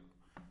 Like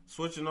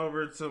switching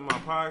over to my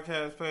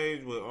podcast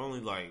page with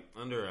only like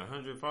under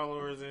 100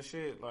 followers and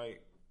shit.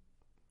 Like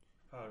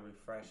probably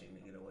refreshing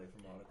to get away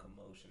from all the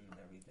commotion and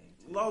everything.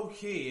 Too. Low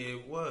key,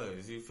 it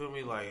was. You feel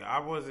me? Like I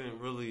wasn't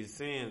really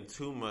seeing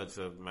too much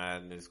of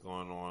madness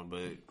going on,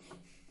 but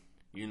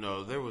you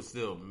know there was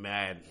still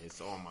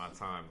madness on my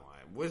timeline.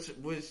 Which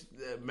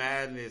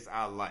madness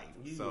I like.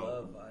 You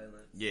love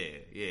violence. Yeah,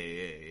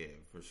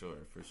 for sure.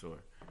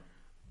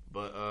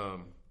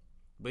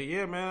 But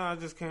yeah, man, I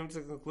just came to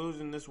the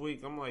conclusion this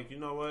week. I'm like, you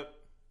know what?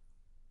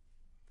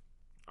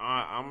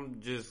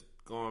 I'm just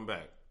going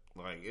back.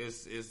 Like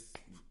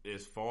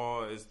it's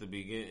fall. It's the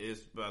beginning.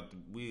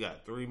 We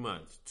got 3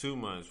 months, 2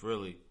 months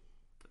really,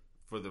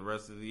 for the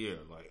rest of the year.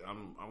 Like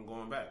I'm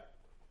going back.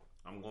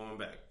 I'm going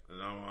back, and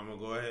I'm gonna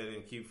go ahead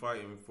and keep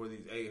fighting for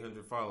these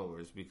 800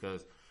 followers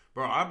because,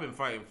 bro, I've been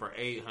fighting for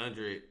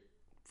 800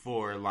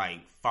 for like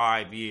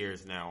 5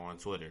 years now on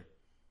Twitter.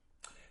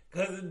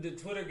 Because the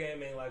Twitter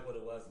game ain't like what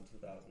it was in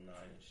 2009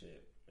 and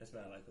shit. It's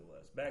not like it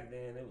was. Back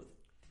then, it was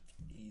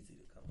easy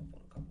to come up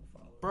on a couple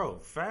followers. Bro,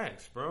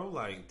 facts, bro.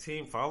 Like,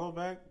 team follow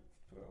back?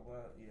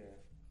 Well, yeah.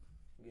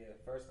 Yeah,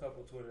 first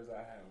couple Twitters I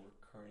had were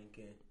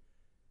cranking.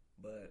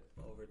 But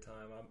over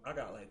time, I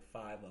got like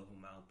 5 of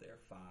them out there.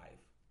 5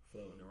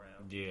 floating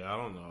around. Yeah, I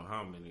don't know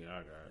how many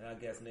I got. And I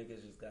guess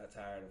niggas just got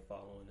tired of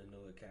following the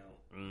new account.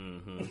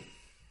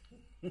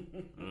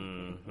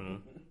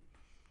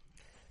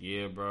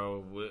 Yeah,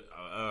 bro.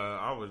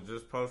 I was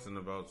just posting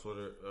about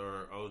Twitter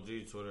or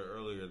OG Twitter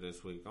earlier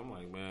this week. I'm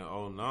like, man,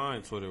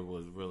 09 Twitter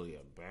was really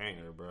a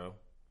banger, bro.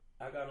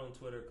 I got on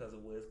Twitter because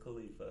of Wiz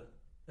Khalifa,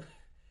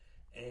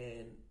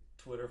 and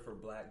Twitter for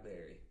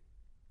BlackBerry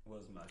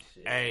was my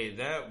shit. Hey,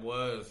 that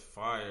was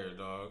fire,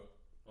 dog.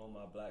 On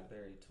my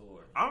BlackBerry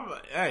tour.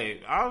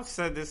 I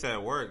said this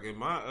at work, and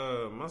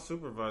my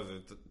supervisor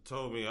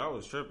told me I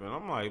was tripping.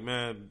 I'm like,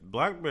 man,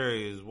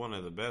 BlackBerry is one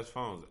of the best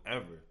phones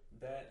ever.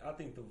 I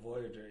think the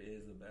Voyager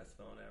is the best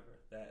phone ever.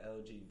 That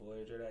LG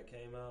Voyager that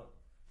came out,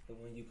 the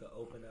one you could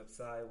open up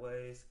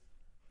sideways.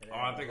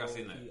 I think I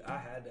seen that. I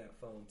had that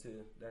phone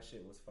too. That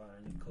shit was fire.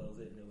 And you close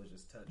it and it was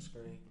just touch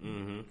screen.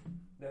 Mm-hmm.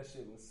 That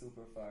shit was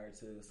super fire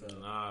too. So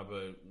nah,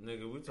 but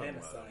nigga, we talking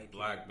about Sidekick.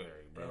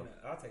 BlackBerry, bro.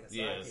 I'll take a Sidekick.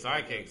 Yeah,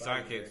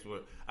 sidekicks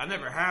were. I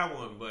never had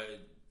one, but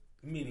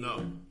me neither.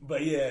 No.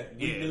 But yeah,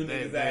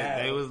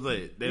 they was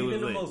lit.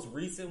 Even the most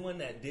recent one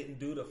that didn't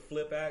do the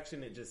flip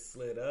action, it just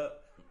slid up.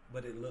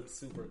 But it looks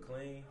super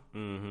clean.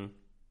 Mm-hmm.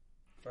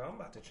 Bro, I'm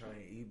about to try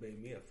and eBay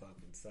me a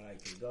fucking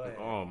sidekick. Go ahead.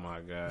 Oh my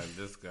god,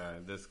 this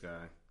guy.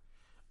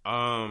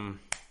 I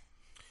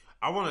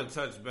want to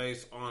touch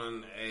base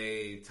on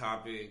a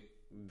topic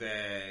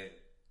that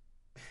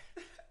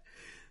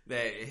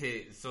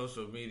hit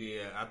social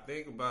media. I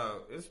think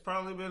it's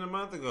probably been a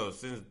month ago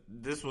since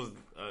this was.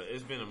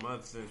 It's been a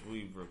month since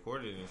we've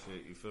recorded and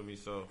shit. You feel me?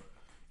 So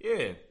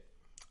yeah.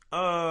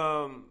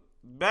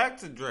 Back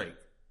to Drake.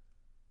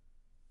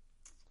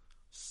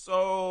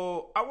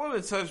 So, I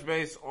want to touch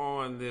base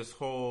on this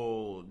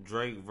whole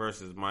Drake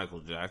versus Michael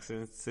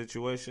Jackson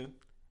situation.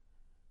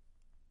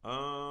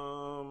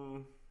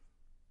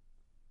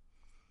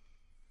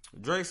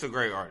 Drake's a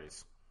great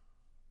artist.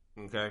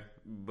 Okay?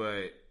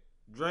 But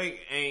Drake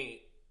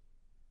ain't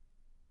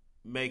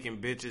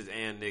making bitches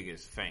and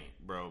niggas faint,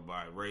 bro,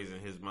 by raising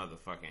his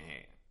motherfucking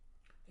hand.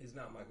 He's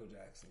not Michael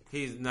Jackson.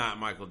 He's not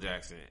Michael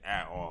Jackson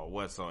at all,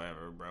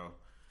 whatsoever, bro.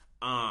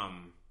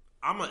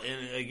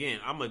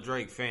 I'm a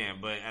Drake fan,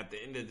 but at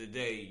the end of the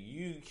day,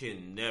 you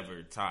can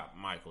never top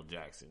Michael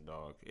Jackson,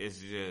 dog.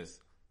 It's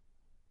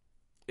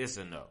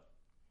a no.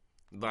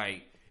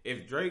 Like,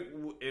 if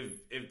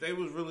they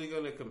was really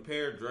gonna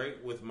compare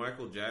Drake with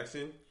Michael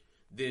Jackson,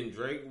 then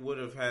Drake would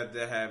have had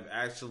to have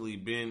actually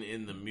been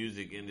in the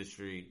music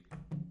industry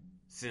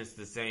since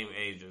the same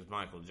age as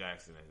Michael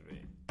Jackson has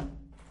been.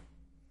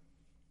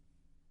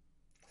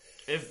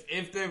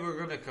 If they were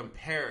gonna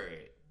compare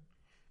it.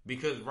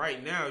 Because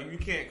right now, you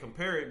can't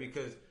compare it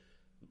because,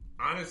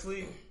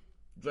 honestly,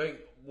 Drake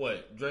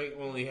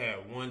only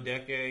had 1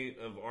 decade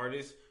of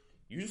artists.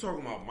 You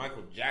talking about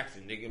Michael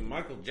Jackson, nigga.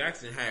 Michael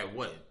Jackson had,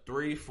 what,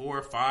 3,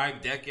 4,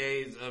 5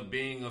 decades of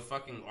being a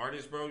fucking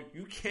artist, bro?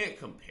 You can't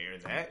compare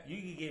that.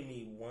 You can give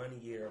me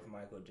 1 year of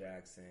Michael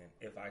Jackson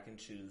if I can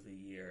choose the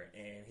year,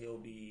 and he'll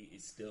be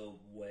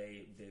still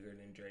way bigger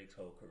than Drake's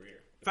whole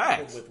career.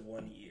 Facts. With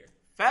 1 year.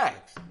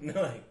 Facts.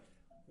 Like,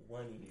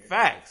 1 year.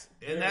 Facts.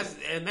 And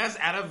that's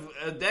out of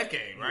a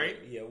decade, right?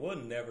 Yeah, we'll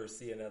never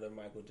see another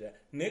Michael Jackson.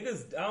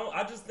 Niggas,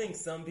 I just think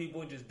some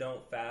people just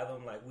don't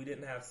fathom. Like, we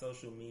didn't have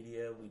social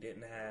media. We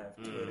didn't have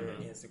Twitter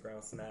and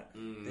Instagram, Snap.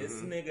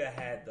 This nigga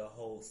had the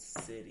whole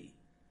city.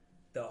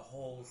 The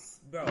whole...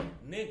 Bro,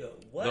 nigga,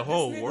 what? The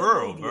whole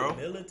world, bro.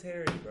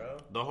 Military, bro.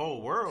 The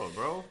whole world,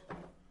 bro.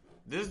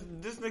 This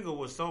nigga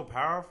was so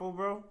powerful,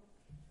 bro.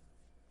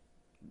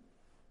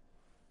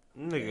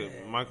 Nigga,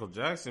 man. Michael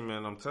Jackson,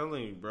 man, I'm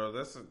telling you, bro,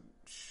 that's a...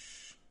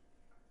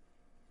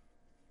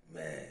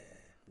 Man.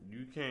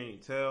 You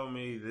can't tell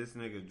me this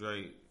nigga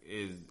Drake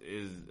is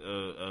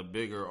a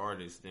bigger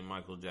artist than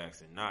Michael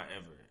Jackson. Not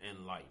ever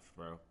in life,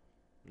 bro.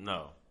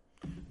 No.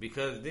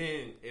 Because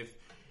then,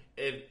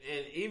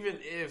 even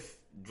if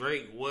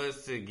Drake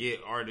was to get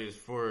artists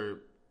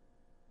for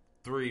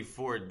 3,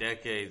 4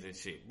 decades and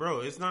shit, bro,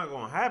 it's not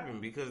gonna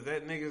happen because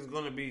that nigga's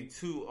gonna be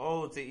too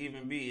old to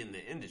even be in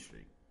the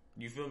industry.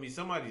 You feel me?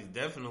 Somebody's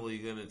definitely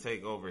gonna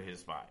take over his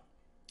spot.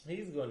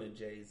 He's gonna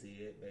Jay-Z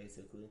it,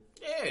 basically.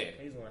 Yeah.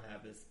 He's gonna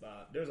have his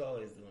spot. There's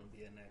always gonna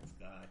be a next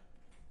guy.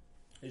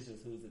 It's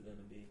just who's it gonna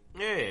be.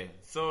 Yeah.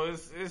 So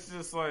it's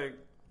just like,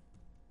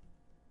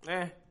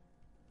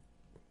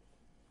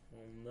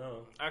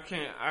 No. I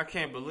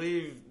can't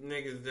believe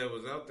niggas that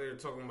was out there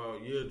talking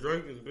about, yeah,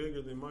 Drake is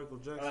bigger than Michael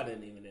Jackson. I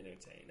didn't even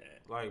entertain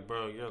that. Like,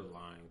 bro, you're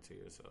lying to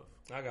yourself.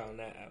 I got on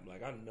that app,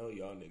 like, I know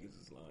y'all niggas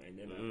is lying.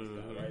 Then I just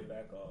got right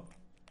back off.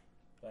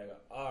 Like,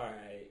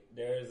 alright,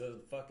 there's a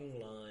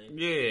fucking line.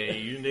 Yeah,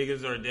 you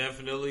niggas are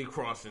definitely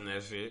crossing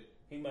that shit.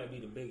 He might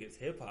be the biggest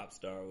hip hop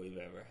star we've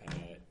ever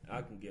had.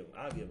 I'll give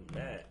him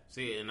that.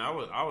 See, and I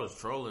was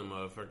trolling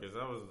motherfuckers.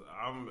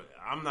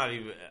 I'm not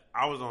even.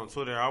 I was on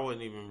Twitter. I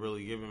wasn't even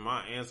really giving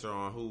my answer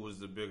on who was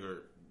the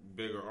bigger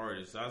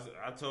artist.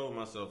 I told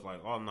myself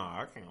like, oh no,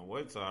 I can't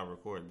wait till I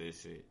record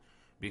this shit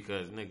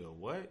because nigga,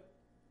 what?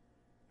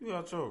 You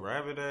got your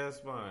rabbit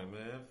ass mind,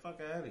 man. Fuck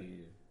out of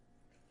here.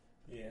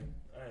 Yeah,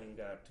 I ain't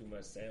got too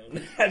much to say on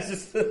that. I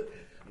just hope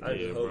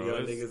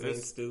y'all niggas ain't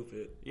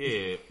stupid.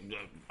 Yeah,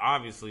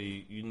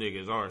 obviously you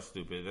niggas are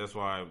stupid. That's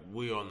why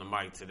we on the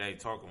mic today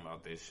talking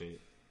about this shit.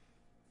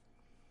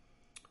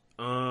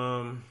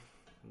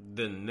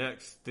 The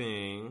next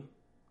thing.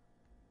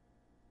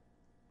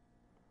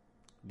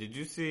 Did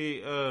you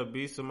see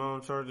B.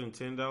 Simone charging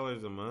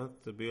 $10 a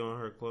month to be on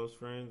her close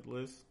friends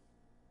list?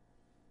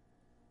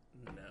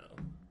 No.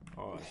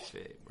 Oh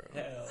shit, bro.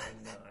 Hell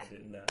no, I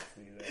did not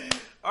see that.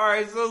 All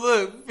right, so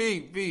look,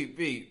 beep.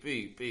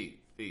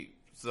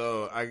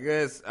 So I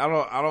guess I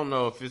don't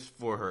know if it's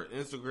for her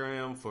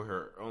Instagram, for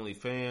her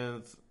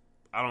OnlyFans.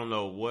 I don't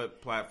know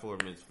what platform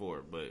it's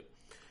for, but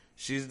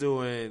she's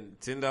doing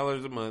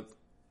 $10 a month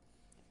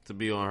to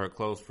be on her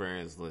close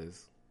friends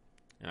list,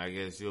 and I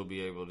guess you'll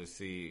be able to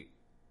see,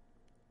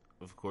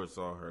 of course,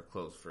 all her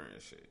close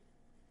friends shit.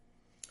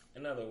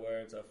 In other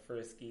words, a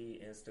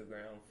frisky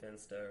Instagram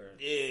Finster.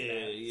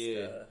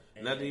 Yeah.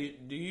 Now, do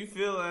you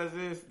feel as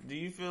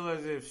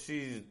if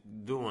she's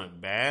doing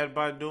bad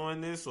by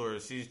doing this, or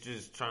she's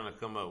just trying to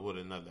come up with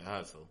another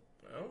hustle?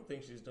 I don't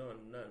think she's doing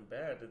nothing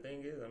bad. The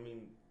thing is, I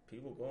mean,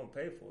 people go and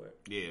pay for it.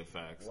 Yeah,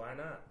 facts. Why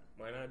not?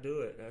 Why not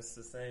do it? That's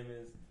the same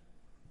as.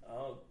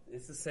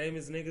 It's the same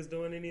as niggas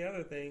doing any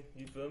other thing.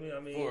 You feel me? I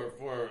mean,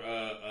 for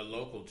a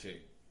local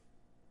chick.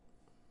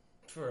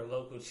 For a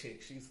local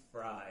chick, she's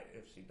fried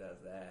if she does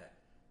that.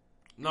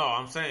 No,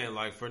 I'm saying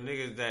like for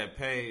niggas that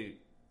pay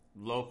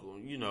local,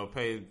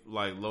 pay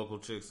like local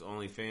chicks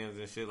OnlyFans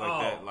and shit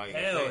like that. Like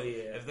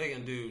if they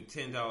can do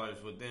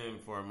 $10 with them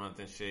for a month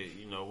and shit,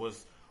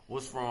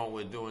 what's wrong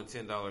with doing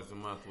 $10 a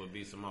month with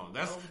B. Simone?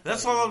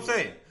 That's all I'm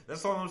saying.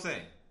 That's all I'm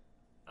saying.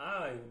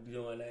 I ain't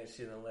doing that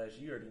shit unless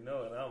you already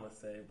know what I'm gonna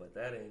say, but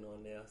that ain't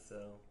on there,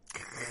 so I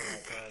don't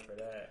have time for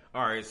that.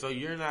 All right, so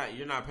you're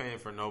not paying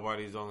for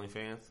nobody's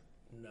OnlyFans?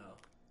 No.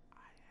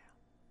 I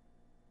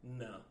am.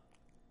 No.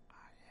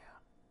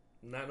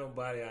 Not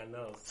nobody I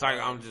know.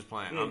 Sorry, I'm just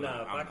playing.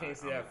 Yeah, if I can't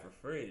see that for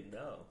free,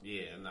 no.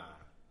 Yeah, nah.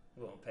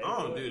 We gonna pay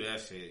I don't for do it. that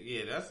shit.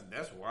 Yeah,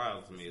 that's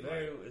wild to me.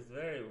 It's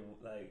very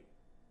like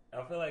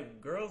I feel like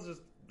girls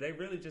they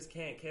really just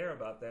can't care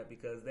about that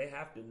because they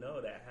have to know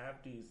that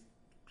half these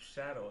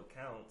shadow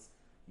accounts,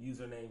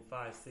 username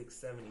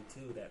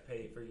 5672 that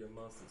paid for your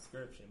month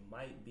subscription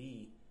might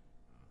be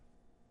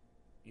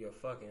your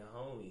fucking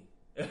homie.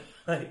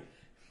 Like,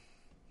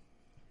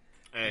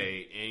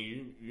 hey, and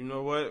you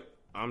know what?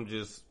 I'm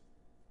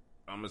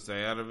gonna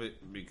stay out of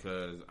it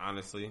because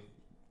honestly,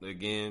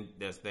 again,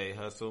 that's they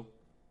hustle.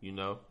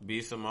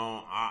 B.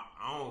 Simone, I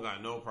don't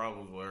got no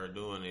problems with her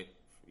doing it.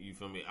 You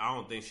feel me? I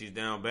don't think she's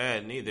down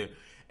bad neither.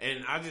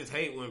 And I just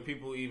hate when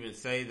people even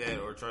say that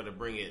or try to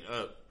bring it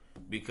up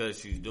because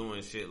she's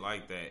doing shit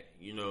like that.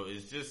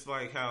 It's just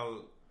like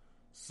how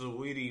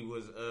Saweetie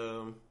was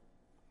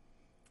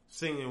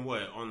singing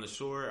what on the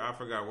shore. I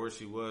forgot where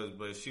she was,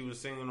 but she was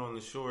singing on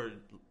the shore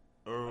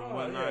or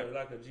whatnot. Yeah,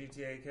 like a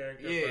GTA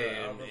character. Yeah, for an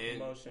album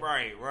promotion.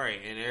 right,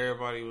 and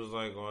everybody was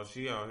like, "Oh,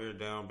 she out here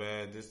down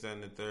bad." This, that,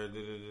 and the third. Da,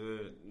 da,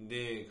 da.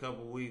 Then a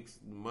couple weeks,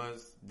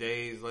 months,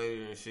 days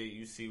later, and shit,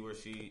 you see where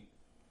she.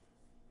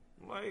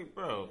 Like,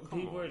 bro,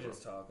 people are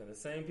just talking. The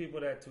same people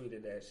that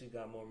tweeted that she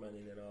got more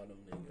money than all them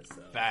niggas.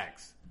 So.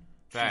 Facts.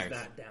 She's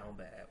not down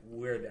bad.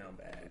 We're down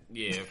bad.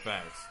 Yeah,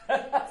 facts.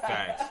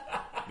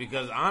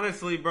 Because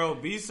honestly, bro,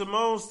 B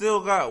Simone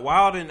still got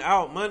wild and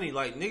out money.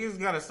 Like, niggas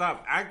gotta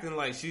stop acting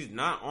like she's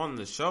not on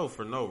the show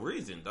for no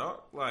reason,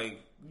 dog.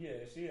 Like,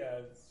 yeah, she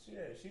has.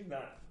 She's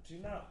not.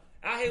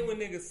 I hate when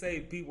niggas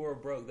say people are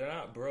broke. They're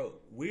not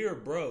broke. We're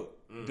broke.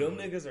 Mm-hmm. Them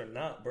niggas are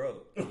not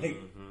broke. Like,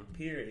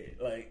 period.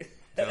 Like.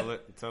 Tell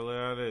it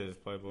how it is,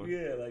 Playboy.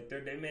 Yeah, like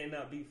they may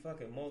not be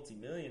fucking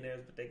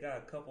multi-millionaires, but they got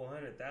a couple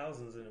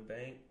 $100,000s in the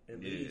bank at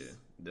least.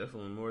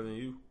 Definitely more than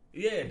you.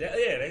 Yeah,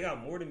 they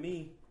got more than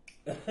me.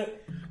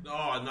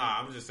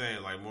 I'm just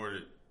saying like more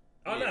than.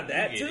 Oh, not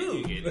that too.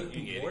 You get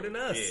it. More than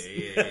us.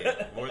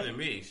 Yeah. More than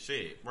me.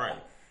 Shit,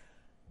 right.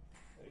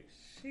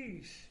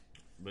 Sheesh.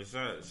 But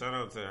shout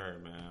out to her,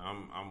 man.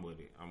 I'm with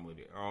it.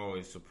 I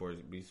always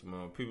support B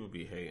Simone. People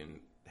be hating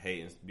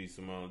B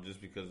Simone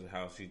just because of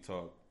how she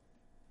talk.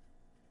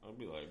 I'll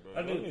be like, bro.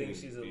 I do think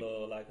she's a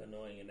little like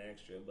annoying and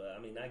extra, but I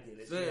mean, I get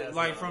it. So,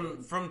 like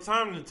from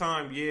time to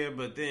time, yeah,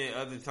 but then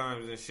other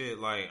times and shit,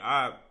 like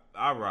I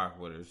rock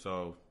with her.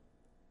 So,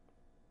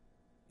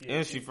 yeah,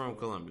 and she from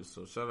Columbus,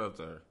 so shout out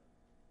to her.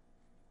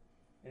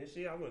 Is she?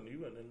 You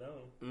wouldn't have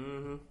known.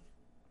 Mm-hmm.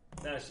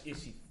 Now, is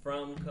she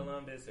from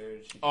Columbus or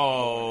is she?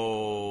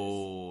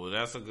 Oh,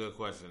 that's a good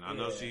question. I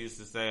know she used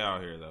to stay out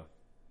here though,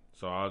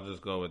 so I'll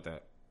just go with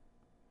that.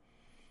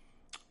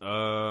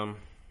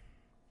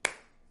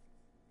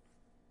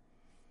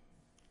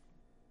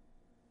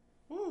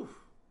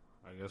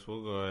 I guess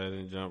we'll go ahead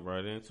and jump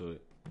right into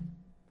it.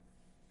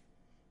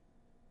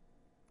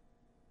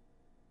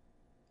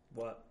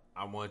 What?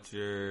 I want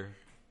your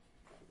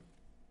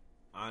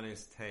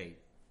honest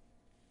take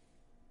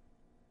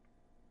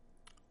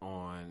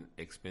on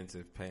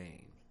Expensive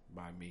Pain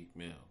by Meek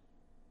Mill.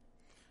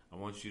 I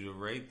want you to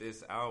rate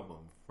this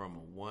album from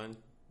a 1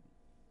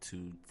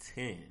 to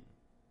 10.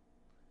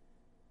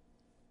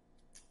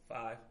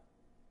 5.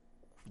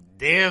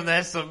 Damn,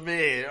 that's a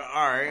mid. All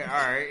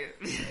right.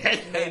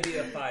 Maybe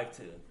a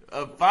 5.2.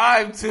 A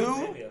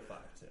 5.2? Maybe a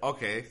 5.2.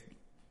 Okay.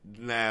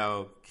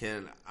 Now,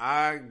 can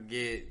I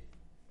get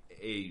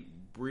a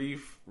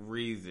brief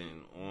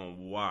reason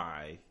on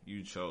why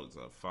you chose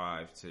a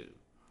 5.2?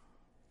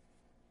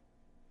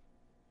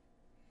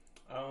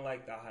 I don't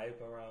like the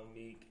hype around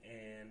Meek,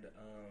 and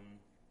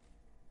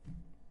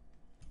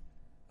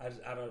I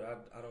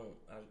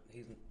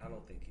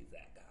don't think he's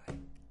that guy.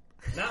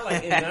 Not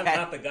like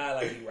not the guy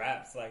like he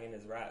raps like in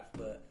his raps,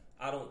 but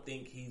I don't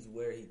think he's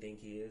where he think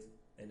he is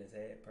in his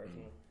head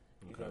personally.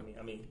 You feel me?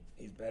 I mean,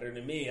 he's better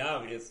than me,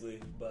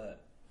 obviously,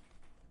 but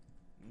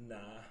nah.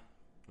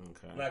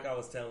 Okay. Like I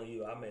was telling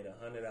you, I made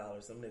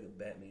 $100. Some nigga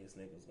bet me this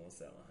nigga was gonna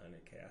sell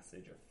 $100K. I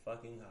said you're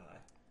fucking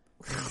high,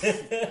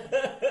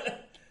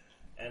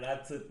 and I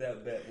took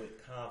that bet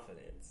with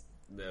confidence.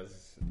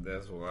 That's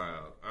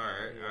wild. All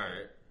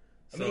right.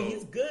 I mean,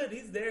 he's good.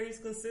 He's there. He's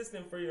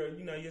consistent for your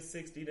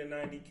 60 to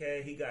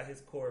 90K. He got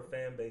his core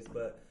fan base,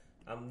 but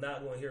I'm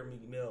not going to hear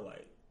Meek Mill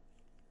like,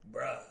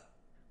 bruh,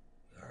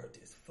 you heard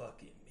this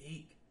fucking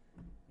Meek?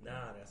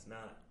 Nah, that's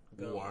not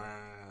going.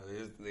 Wow,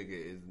 this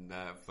nigga is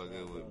not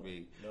fucking with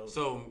Meek.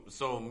 Nope.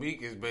 So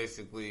Meek is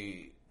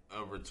basically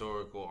a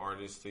rhetorical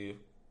artist to you?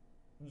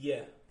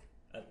 Yeah,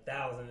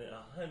 1,000,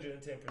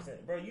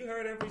 110%. Bro, you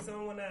heard every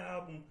song on that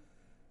album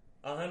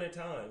 100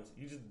 times.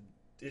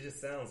 It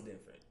just sounds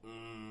different.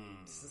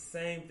 It's the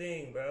same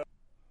thing, bro.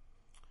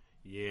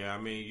 Yeah, I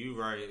mean, you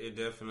right. It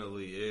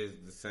definitely is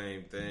the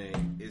same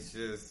thing. It's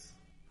just,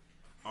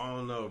 I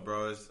don't know,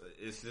 bro.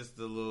 It's just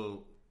the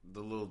little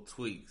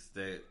tweaks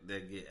that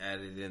get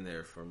added in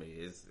there for me.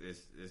 It's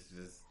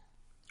just.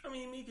 I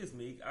mean, Meek is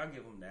Meek. I'll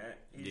give him that.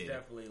 He's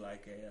definitely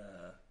like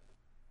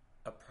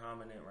a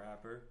prominent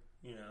rapper.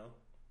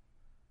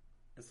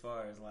 As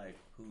far as like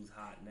who's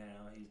hot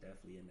now, he's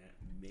definitely in that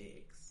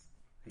mix.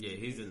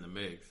 He's in the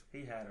mix. He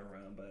had a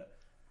run, but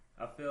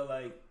I feel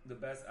like the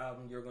best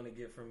album you're going to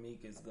get from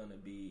Meek is going to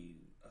be,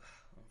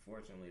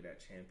 unfortunately, that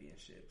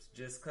Championships.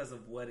 Just because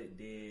of what it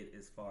did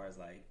as far as,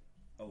 like,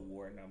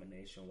 award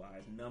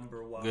nomination-wise,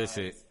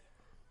 number-wise,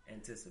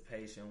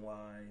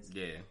 anticipation-wise.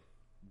 Yeah.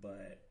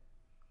 But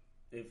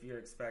if you're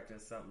expecting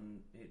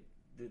something,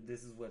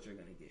 this is what you're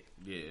going to get.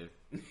 Yeah.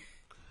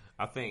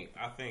 I think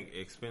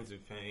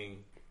Expensive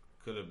Pain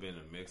could have been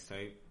a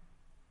mixtape,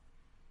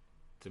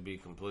 to be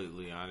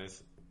completely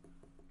honest.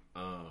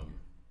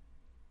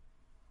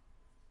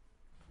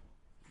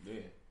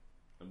 Yeah,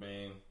 I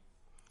mean,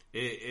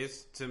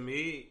 it's to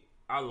me,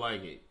 I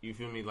like it. You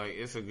feel me? Like,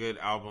 it's a good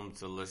album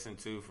to listen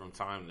to from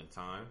time to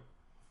time.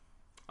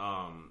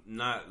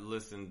 Not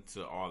listen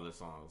to all the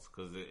songs,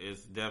 because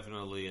it's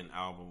definitely an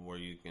album where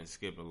you can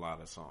skip a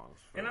lot of songs.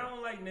 And I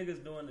don't like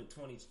niggas doing the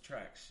 20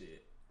 track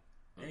shit.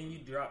 And then you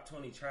drop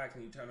 20 tracks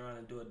and you turn around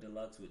and do a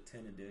deluxe with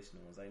 10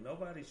 additional ones. Like,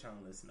 nobody's trying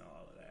to listen to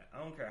all of that. I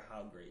don't care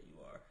how great you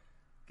are.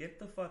 Get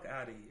the fuck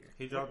out of here.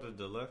 He dropped a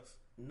deluxe?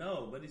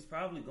 No, but he's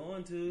probably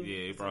going to.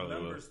 Yeah, he probably will.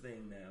 It's a numbers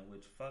thing now,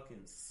 which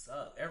fucking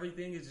sucks.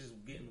 Everything is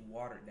just getting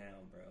watered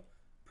down, bro.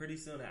 Pretty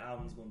soon the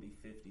album's going to be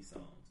 50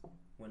 songs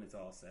when it's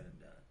all said and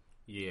done.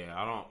 Yeah,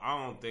 I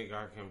don't think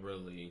I can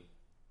really...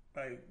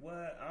 Like,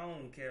 what? I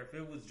don't care if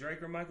it was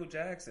Drake or Michael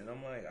Jackson.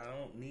 I'm like, I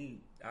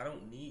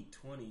don't need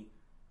 20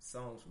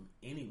 songs from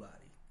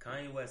anybody,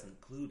 Kanye West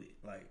included.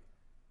 Like,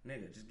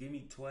 nigga, just give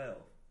me 12.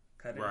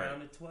 Cut it down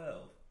to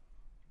 12.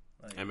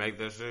 Like, and make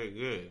that shit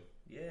good.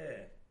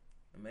 Yeah.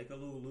 And make a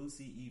little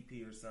Lucy EP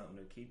or something,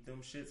 or keep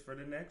them shits for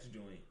the next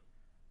joint.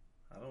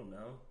 I don't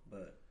know,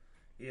 but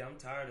yeah, I'm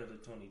tired of the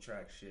 20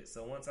 track shit.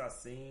 So once I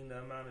seen the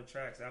amount of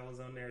tracks that was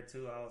on there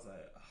too, I was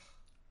like,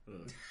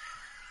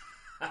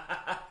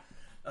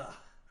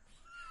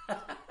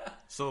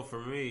 So for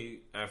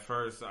me, at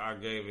first I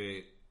gave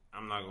it,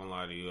 I'm not gonna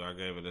lie to you, I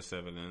gave it a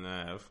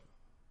 7.5.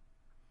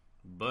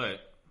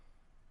 But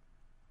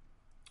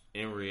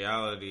in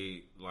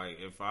reality, like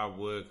if I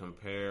would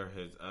compare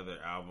his other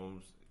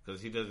albums, because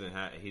he doesn't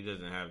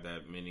have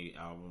that many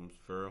albums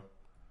for real.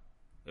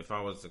 If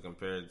I was to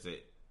compare it to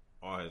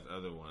all his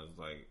other ones,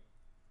 like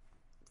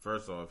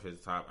first off,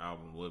 his top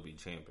album would be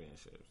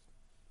Championships.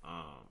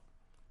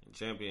 And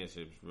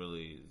Championships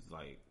really is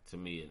like, to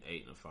me, an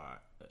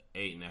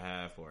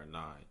 8.5 or a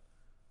 9.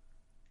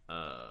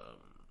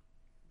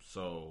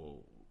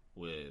 So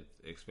with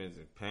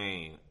Expensive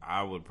Pain,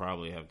 I would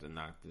probably have to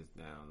knock this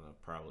down to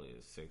probably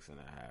a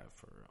 6.5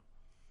 for real.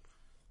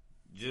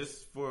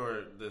 Just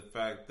for the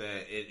fact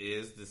that it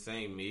is the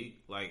same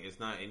Meek, like it's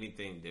not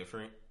anything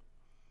different.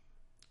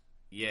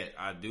 Yet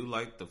I do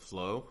like the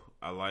flow.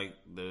 I like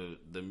the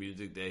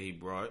music that he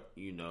brought,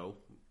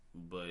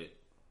 but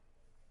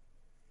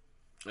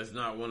it's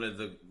not one of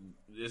the.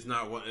 It's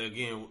not one,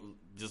 again,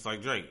 just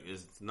like Drake.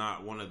 It's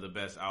not one of the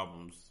best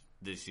albums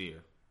this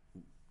year.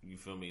 You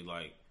feel me?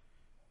 Like,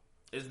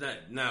 it's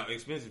not. Now,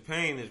 Expensive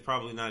Pain is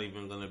probably not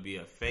even going to be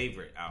a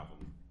favorite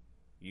album.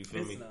 You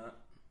feel me? It's not.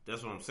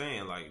 That's what I'm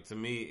saying. Like, to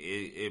me,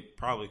 it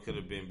probably could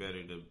have been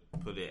better to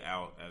put it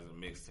out as a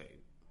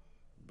mixtape.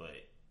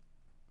 But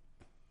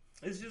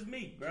it's just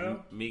Meek,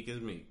 bro. Meek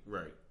is Meek,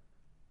 right?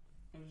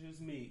 It's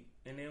just Meek.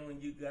 And then when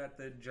you got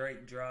the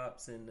Drake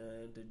drops and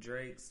the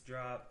Drakes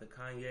drop, the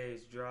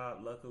Kanye's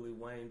drop, luckily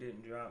Wayne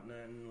didn't drop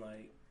nothing,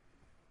 like,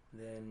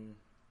 then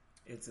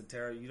it's a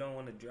terror. You don't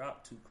want to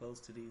drop too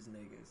close to these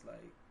niggas. Like,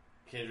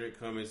 Kendrick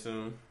coming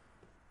soon.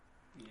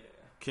 Yeah.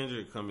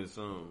 Kendrick coming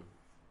soon.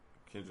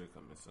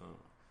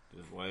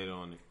 Just wait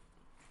on it.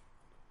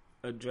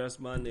 Address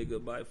my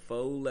nigga by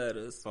 4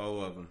 letters.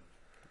 4 of them.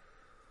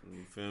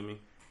 You feel me?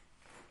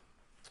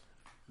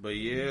 But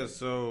yeah,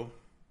 so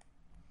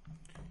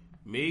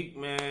Meek,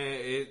 man,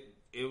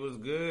 it was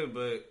good,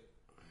 but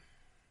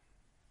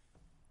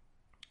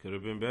could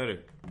have been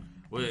better.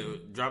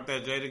 Wait, drop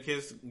that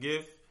Jadakiss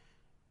gift.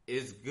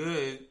 It's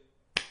good.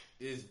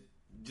 It's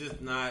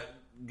just not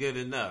good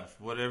enough.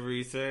 Whatever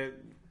he said.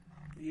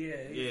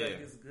 Yeah, he's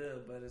like, it's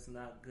good, but it's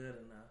not good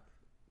enough.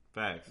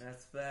 Facts.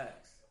 That's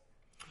facts.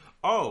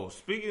 Oh,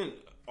 speaking,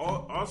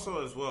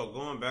 also as well,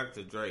 going back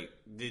to Drake,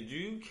 did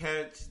you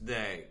catch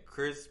that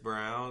Chris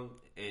Brown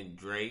and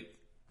Drake,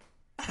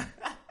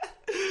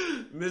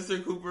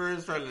 Mr. Cooper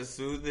is trying to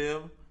sue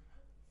them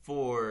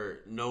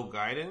for no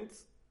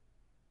guidance?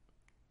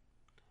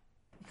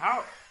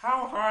 How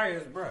high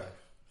is bruh?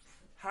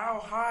 How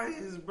high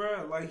is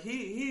bruh? Like,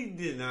 he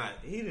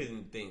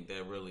didn't think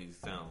that really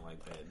sounded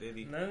like that, did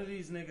he? None of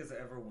these niggas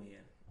ever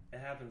win. It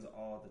happens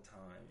all the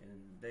time,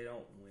 and they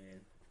don't win.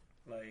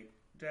 Like,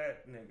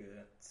 that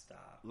nigga,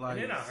 stop. Like,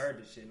 and then I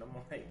heard the shit, and I'm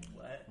like,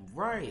 what?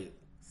 Right.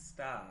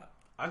 Stop.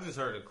 I just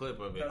heard a clip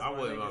of it. I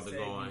wasn't about to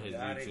go on his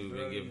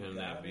YouTube and give him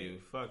that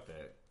view. Fuck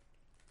that.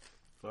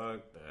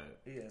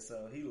 Yeah,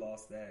 so he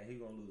lost that. He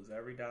gonna lose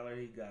every dollar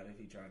he got if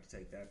he tried to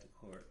take that to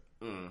court.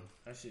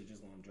 That shit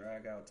just gonna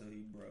drag out till he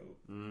broke.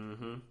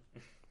 Mm-hmm.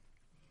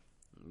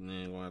 And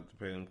then gonna have to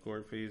pay them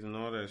court fees and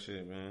all that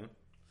shit, man.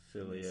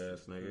 Silly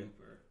ass nigga.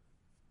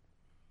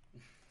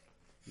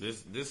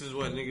 This is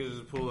what niggas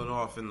is pulling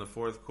off in the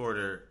fourth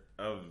quarter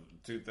of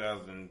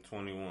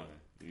 2021.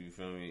 You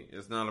feel me?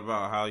 It's not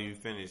about how you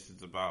finish.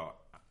 It's not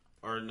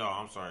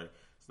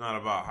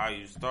about how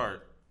you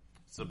start.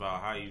 It's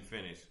about how you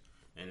finish.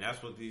 And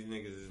that's what these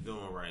niggas is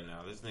doing right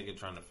now. This nigga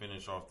trying to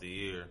finish off the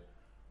year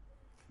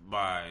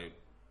by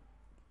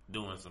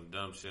doing some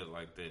dumb shit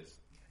like this.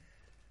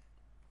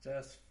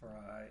 Just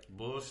fried.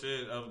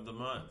 Bullshit of the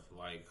month.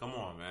 Like, come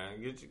on,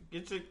 man. Get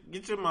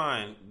your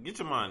mind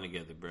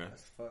together, bruh.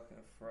 That's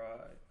fucking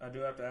fried. I do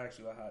have to ask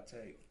you a hot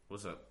take.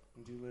 What's up?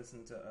 Did you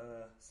listen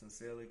to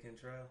Sincerely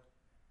Contrail?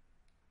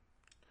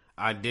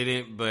 I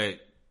didn't,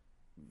 but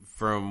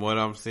from what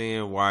I'm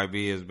seeing,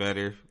 YB is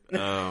better.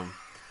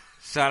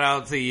 Shout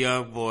out to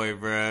Young Boy,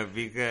 bruh,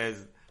 because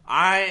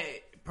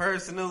I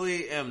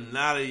personally am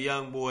not a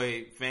Young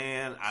Boy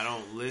fan. I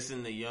don't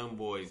listen to Young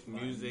Boy's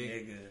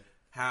music.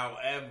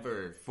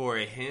 However, for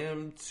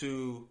him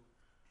to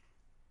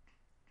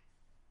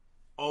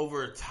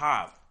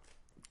overtop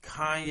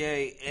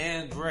Kanye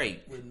and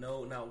Drake with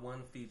not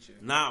one feature,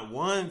 not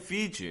one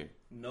feature,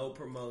 no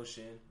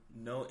promotion,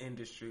 no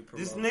industry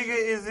this promotion. nigga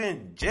is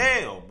in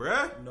jail,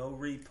 bruh. No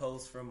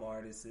reposts from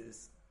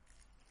artists.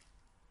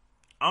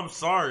 I'm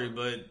sorry,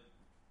 but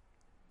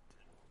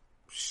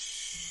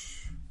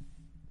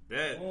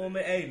that Oh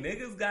man, hey,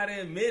 niggas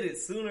gotta admit it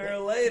sooner or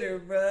later,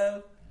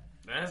 bro.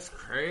 that's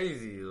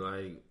crazy.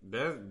 Like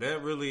that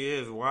really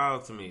is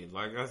wild to me.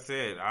 Like I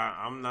said,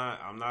 I'm not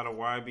a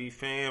YB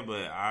fan,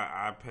 but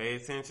I pay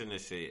attention to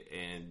shit,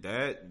 and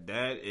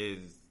that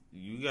is,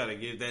 you gotta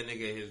give that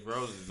nigga his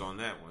roses on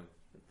that one.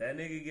 If that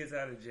nigga gets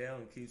out of jail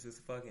and keeps his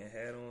fucking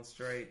head on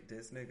straight,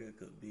 this nigga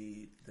could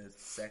be the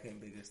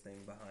second biggest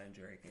thing behind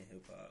Drake in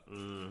hip hop.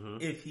 Mm-hmm.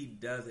 If he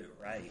does it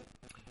right.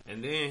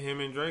 And then him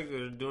and Drake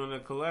are doing a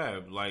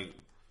collab. Like,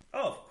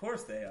 oh, of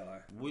course they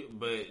are.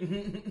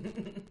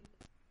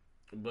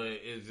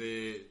 But is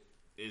it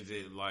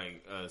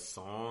like a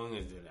song?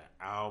 Is it an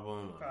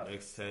album? A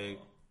mixtape?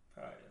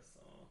 Probably a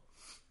song.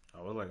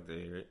 I would like to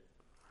hear it.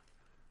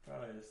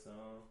 Probably a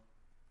song.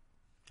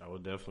 I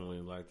would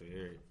definitely like to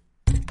hear it.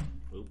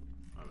 Oop,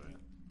 my bad.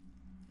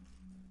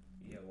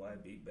 Yeah,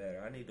 YB better.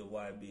 I need the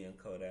YB and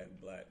Kodak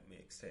Black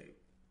mixtape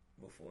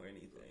before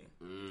anything.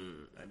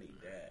 I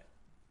need that.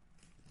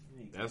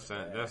 That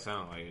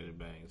sound like it'd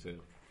bang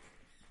too.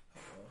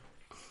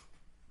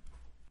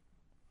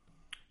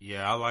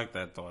 Yeah, I like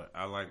that thought.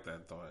 A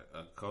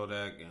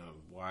Kodak and a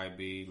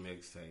YB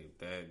mixtape.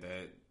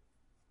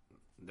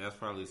 That's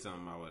probably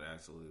something I would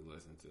actually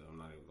listen to. I'm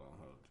not even gonna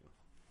hold you.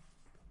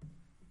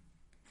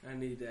 I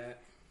need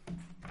that.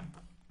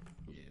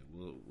 Yeah,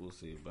 we'll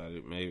see about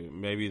it.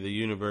 Maybe the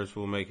universe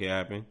will make it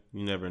happen.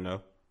 You never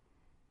know.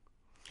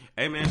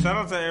 Hey man, shout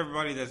out to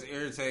everybody that's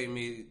irritating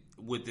me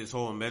with this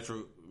whole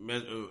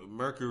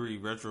Mercury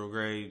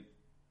retrograde,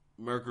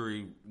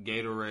 Mercury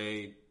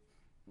Gatorade,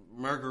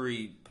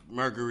 Mercury.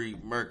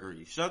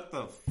 Shut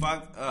the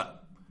fuck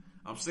up.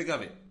 I'm sick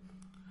of it.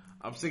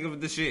 I'm sick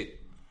of this shit.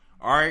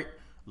 Alright?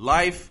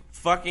 Life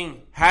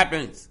fucking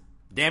happens.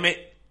 Damn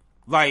it.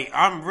 Like,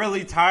 I'm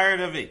really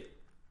tired of it.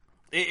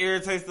 It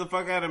irritates the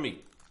fuck out of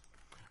me.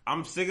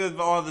 I'm sick of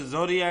all the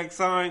zodiac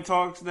sign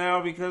talks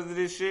now because of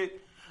this shit.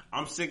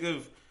 I'm sick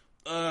of,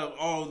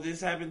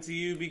 this happened to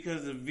you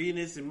because of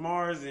Venus and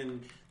Mars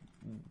and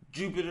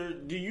Jupiter.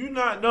 Do you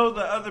not know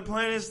the other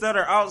planets that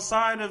are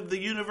outside of the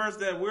universe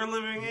that we're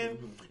living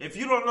in? If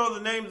you don't know the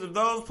names of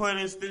those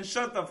planets, then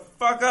shut the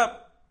fuck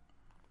up.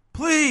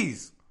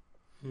 Please.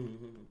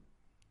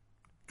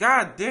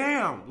 God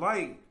damn.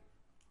 Like,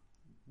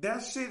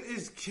 that shit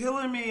is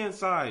killing me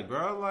inside,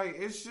 bro. Like,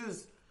 it's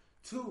just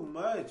too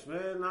much,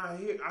 man. I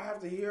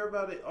have to hear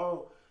about it.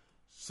 Oh,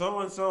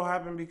 so-and-so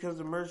happened because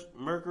of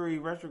Mercury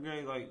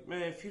retrograde. Like,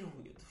 man, if you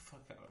don't get the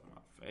fuck out of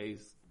my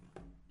face.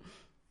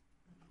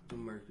 The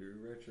Mercury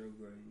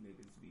retrograde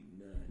niggas be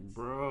nuts.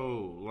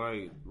 Bro,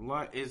 like,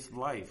 it's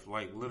life.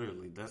 Like,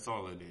 literally, that's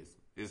all it is.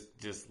 It's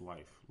just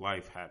life.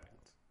 Life happens.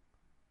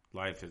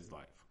 Life is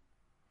life.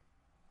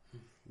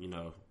 You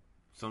know,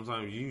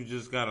 sometimes you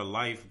just got a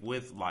life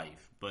with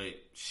life. But,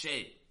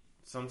 shit,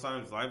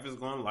 sometimes life is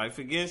going life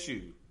against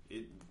you.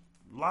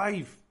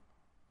 Life.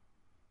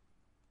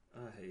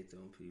 I hate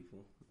them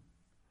people.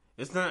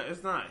 It's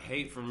not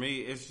hate for me.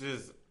 It's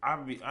just, I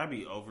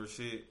be over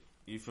shit.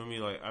 You feel me?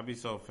 Like, I be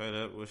so fed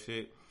up with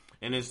shit.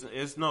 And it's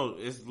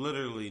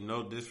literally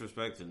no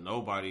disrespect to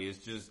nobody. It's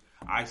just,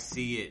 I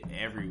see it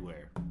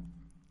everywhere.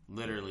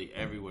 Literally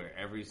everywhere.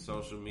 Every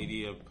social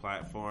media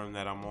platform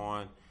that I'm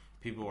on,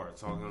 people are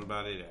talking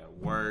about it at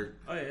work.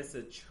 Oh, yeah, it's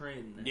a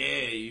trend now.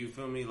 Yeah, you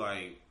feel me?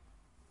 Like,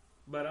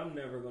 but I'm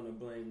never going to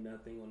blame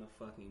nothing on the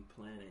fucking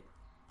planet.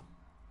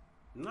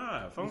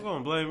 Nah, if I'm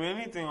gonna blame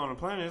anything on the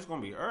planet, it's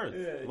gonna be Earth.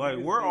 Yeah, like,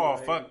 we're all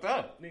like, fucked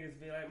up. Niggas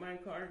be like, my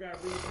car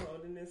got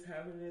repoed and it's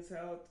having its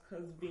out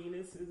because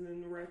Venus is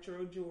in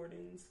retro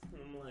Jordans.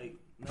 And I'm like,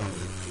 no,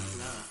 it's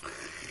not.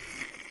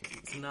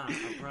 It's not,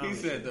 I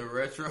promise. He said the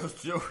retro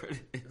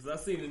Jordan. Because I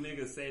seen a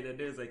nigga say that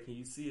there's like, can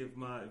you see if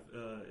my if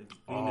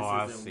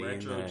Venus is in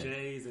retro that.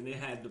 J's, and it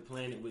had the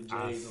planet with J's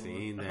I on.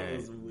 seen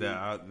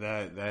that.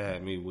 That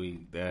had me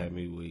weak. That had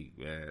me weak,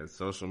 man.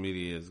 Social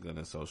media is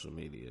gonna social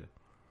media.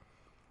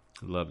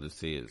 Love to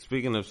see it.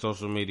 Speaking of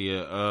social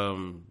media,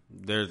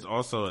 there's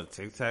also a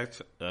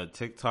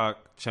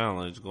TikTok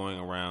challenge going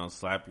around.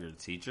 Slap your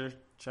teacher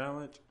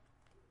challenge.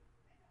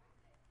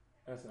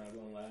 That's not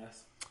gonna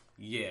last.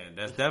 Yeah,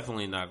 that's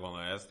definitely not gonna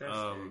last.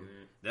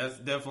 That's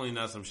definitely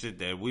not some shit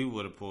that we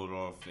would have pulled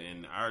off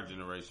in our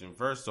generation.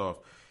 First off,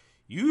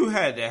 you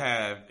had to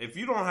have, if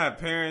you don't have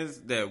parents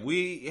that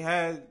we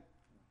had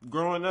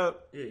growing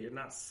up. Yeah, you're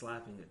not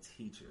slapping a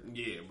teacher.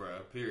 Yeah,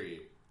 bro.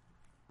 Period.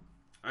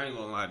 I ain't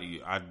gonna lie to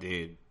you. I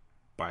did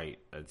bite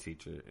a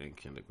teacher in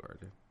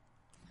kindergarten.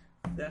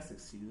 That's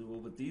excusable,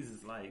 but these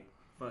is like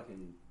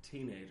fucking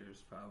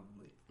teenagers,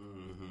 probably.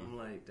 Mm-hmm. I'm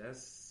like,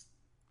 that's.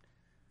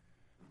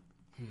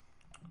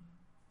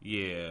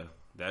 Yeah,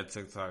 that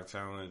TikTok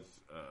challenge,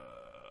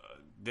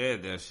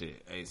 dead that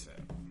shit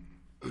ASAP.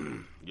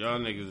 Y'all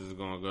niggas is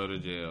gonna go to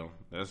jail.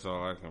 That's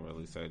all I can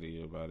really say to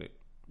you about it.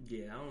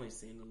 Yeah, I only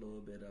seen a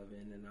little bit of it,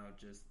 and then I was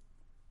just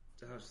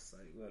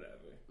like,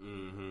 whatever.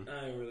 Mm-hmm.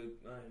 I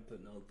ain't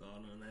put no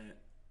thought on that.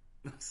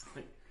 It's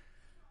like,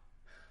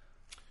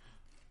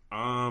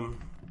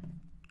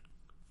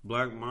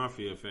 Black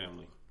Mafia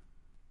Family.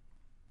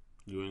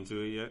 You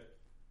into it yet?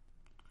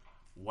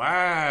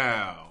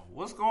 Wow,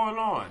 what's going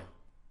on?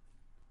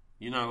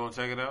 You not gonna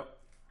check it out?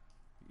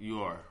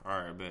 You are. All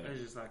right, bet.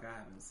 it's just like I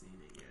haven't seen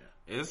it yet.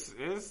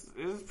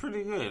 It's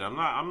pretty good. I'm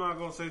not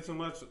gonna say too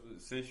much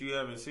since you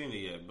haven't seen it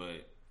yet,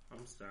 but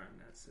I'm starting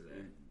that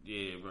today.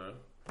 yeah, bro.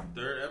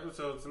 3rd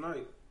episode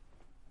tonight.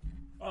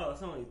 Oh,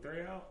 it's only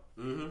 3 out?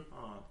 Mm-hmm.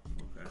 Oh,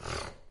 okay.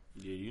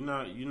 Yeah,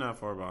 you not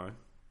far behind.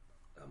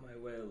 I might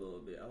wait a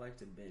little bit. I like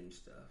to binge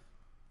stuff.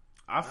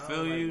 I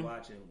feel don't you. like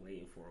watching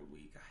waiting for a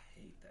week. I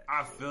hate that.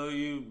 I feel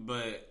you,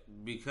 but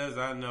because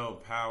I know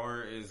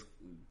Power is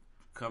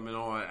coming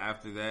on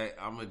after that,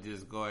 I'm gonna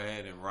just go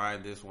ahead and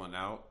ride this one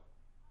out.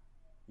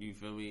 You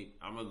feel me?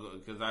 I'm gonna go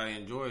because I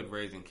enjoyed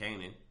Raising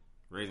Kanan.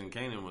 Raising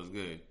Kanan was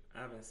good. I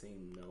haven't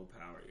seen no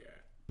Power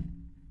yet.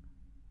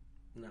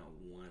 Not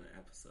one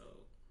episode.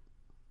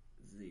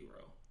 0.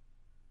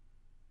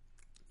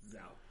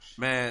 Zouch.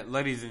 Man,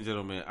 ladies and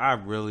gentlemen, I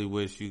really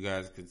wish you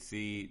guys could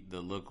see the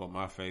look on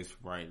my face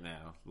right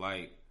now.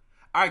 Like,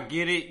 I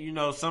get it, you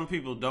know, some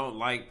people don't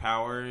like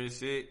Power and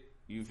shit.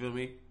 You feel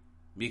me?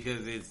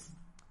 Because it's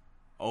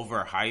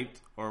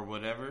overhyped or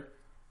whatever.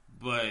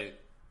 But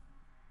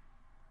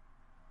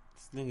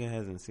this nigga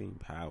hasn't seen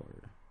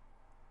Power.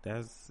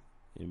 That's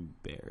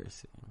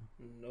embarrassing.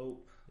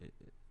 Nope.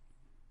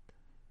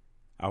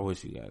 I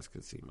wish you guys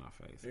could see my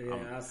face.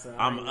 Yeah,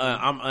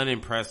 I'm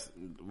unimpressed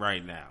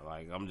right now.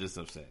 Like, I'm just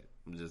upset.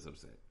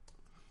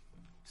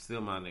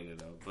 Still my nigga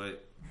though,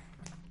 but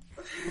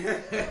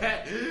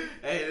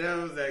hey, that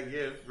was that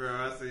gift, bro.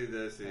 I seen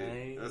that shit.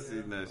 I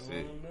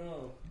don't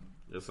know.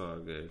 It's all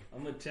good.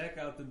 I'm gonna check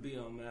out the B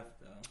on Meth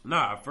though.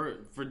 Nah, for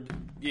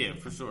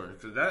sure,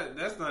 because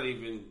that's not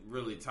even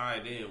really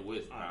tied in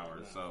with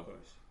Power. No, so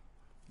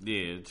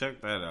yeah, check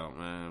that out,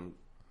 man.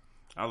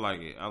 I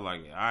like it.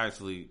 I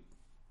actually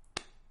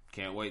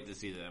can't wait to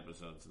see the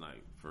episode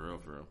tonight. For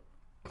real.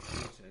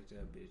 Check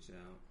that bitch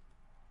out.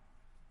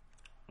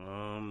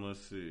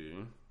 Let's see.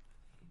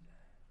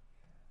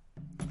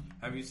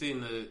 Have you seen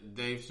the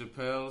Dave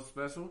Chappelle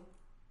special?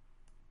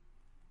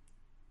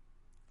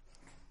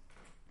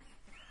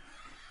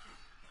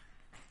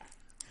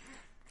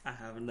 I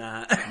have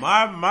not.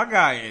 My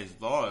guy is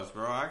lost,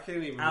 bro. I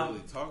can't even really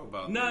talk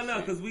about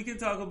No, because we can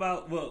talk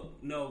about,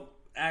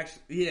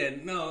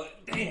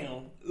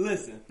 damn.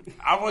 Listen.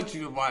 I want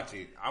you to watch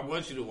it.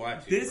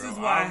 This is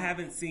why I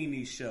haven't seen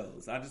these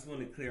shows. I just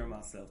want to clear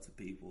myself to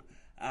people.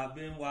 I've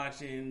been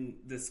watching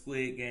the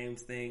Squid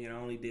Games thing, and I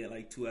only did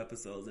like 2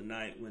 episodes a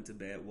night. Went to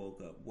bed,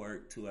 woke up,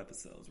 worked 2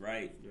 episodes,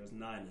 right? There's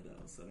 9 of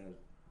those, so that's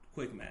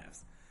quick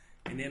maths.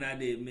 And then I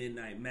did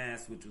Midnight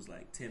Mass, which was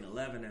like 10,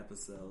 11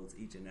 episodes,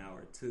 each an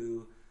hour or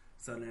 2.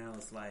 So now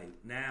it's like,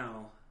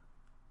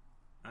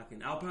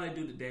 I'll probably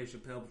do the Dave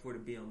Chappelle before the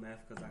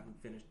BMF because I can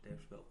finish Dave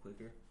Chappelle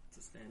quicker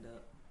to stand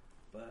up.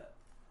 But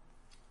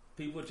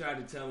people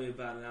tried to tell me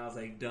about it, and I was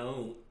like,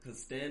 don't. Because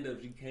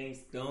stand-ups,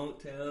 don't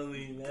tell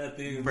me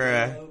nothing,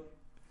 bro.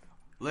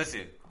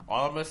 Listen,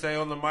 all I'm going to say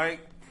on the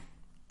mic,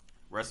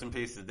 rest in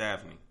peace to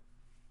Daphne.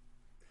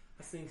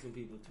 I seen some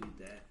people tweet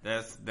that.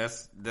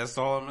 That's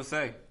all I'm going to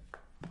say.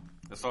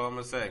 That's all I'm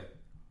going to say.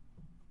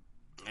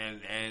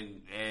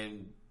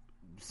 And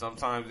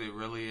sometimes it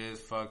really is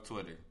fuck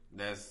Twitter.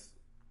 That's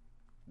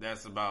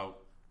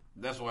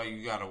why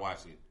you gotta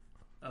watch it.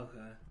 Okay.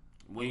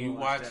 When you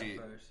watch it,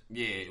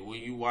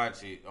 when you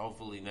watch it,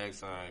 hopefully next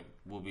time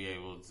we'll be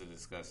able to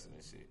discuss it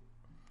and shit.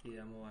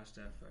 Yeah, I'm gonna watch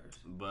that first.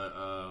 But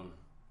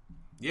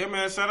yeah,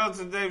 man, shout out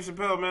to Dave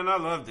Chappelle, man. I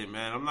loved it,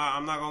 man. I'm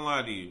not gonna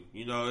lie to you.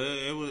 You know,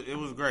 it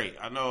was great.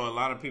 I know a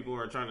lot of people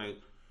are trying to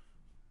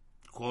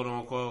quote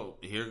unquote,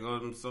 here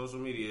goes social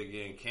media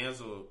again,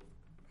 cancel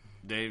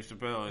Dave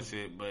Chappelle and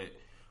shit, but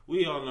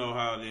we all know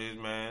how it is,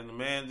 man. The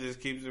man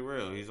just keeps it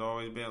real. He's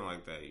always been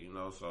like that, you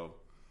know, so.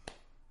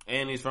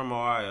 And he's from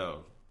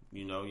Ohio,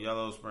 you know,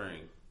 Yellow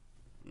Spring,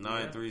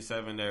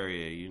 937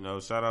 area, you know.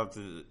 Shout out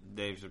to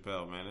Dave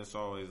Chappelle, man. It's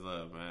always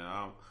love,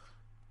 man.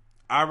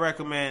 I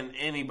recommend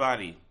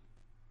anybody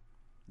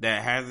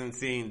that hasn't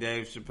seen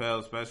Dave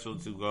Chappelle's special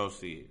to go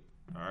see it,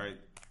 all right?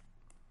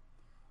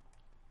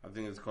 I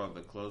think it's called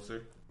The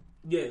Closer.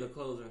 Yeah, The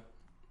Closer.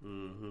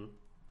 Mm-hmm.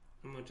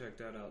 I'm gonna check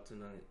that out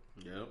tonight.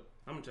 Yep.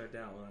 I'm gonna check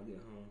that out when I get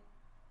home.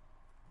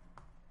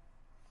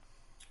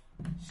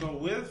 So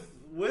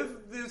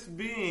with this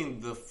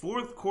being the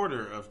 4th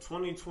quarter of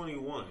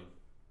 2021,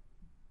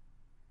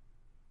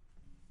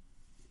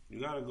 you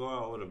gotta go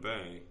out with a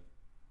bang.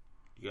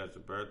 You got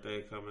your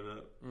birthday coming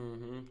up.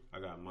 Mm-hmm. I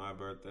got my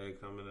birthday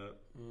coming up.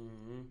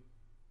 Mm-hmm.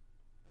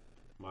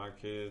 My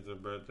kids'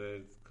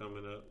 birthdays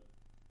coming up.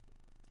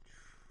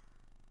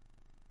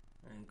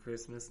 And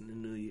Christmas and the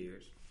New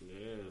Year's.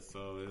 Yeah,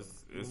 so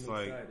it's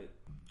like excited.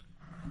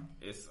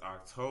 It's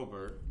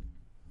October.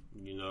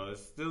 You know,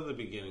 it's still the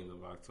beginning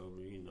of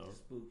October. You know,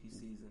 spooky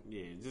season.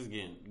 Yeah, just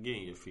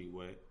getting your feet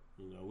wet.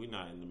 You know, we're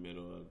not in the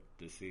middle of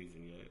the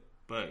season yet.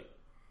 But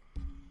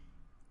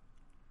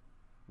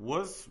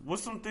what's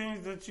some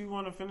things that you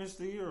want to finish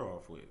the year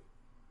off with?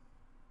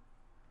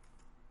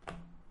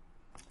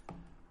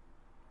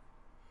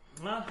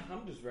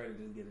 I'm just ready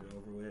to get it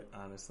over with,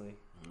 honestly.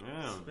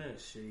 Yeah. It's been a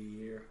shitty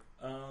year.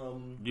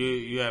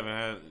 You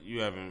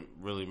haven't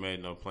really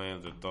made no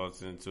plans or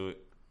thoughts into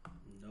it?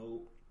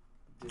 Nope.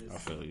 I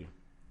feel you.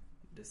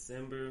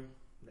 December,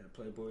 that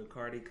Playboy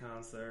Cardi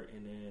concert,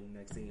 and then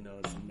next thing you know,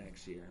 it's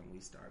next year, and we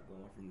start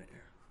going from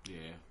there.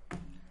 Yeah.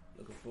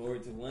 Looking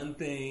forward to one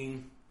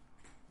thing,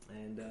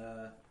 and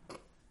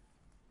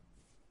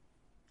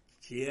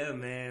yeah,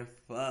 man,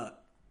 fuck.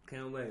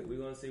 Can't wait. We're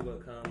gonna see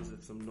what comes.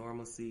 If some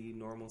normalcy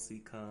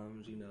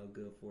comes, you know,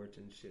 good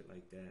fortune, shit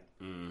like that.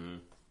 Mm-hmm.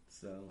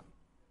 So,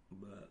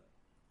 but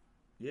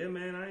yeah,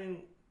 man, I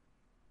ain't.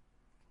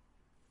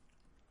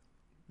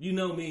 You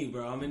know me,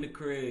 bro. I'm in the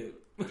crib.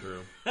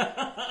 True.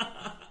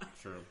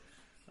 True.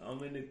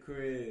 I'm in the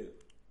crib.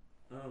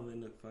 I'm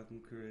in the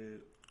fucking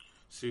crib.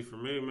 See, for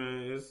me,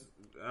 man,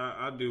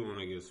 I do want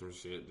to get some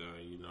shit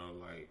done. You know,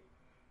 like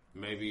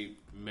maybe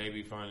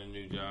find a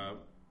new job.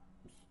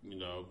 You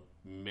know,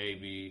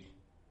 maybe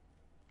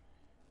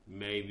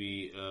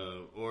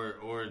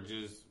or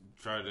just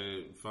try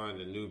to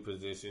find a new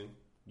position.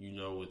 You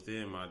know,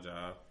 within my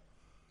job.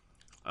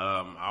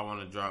 I want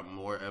to drop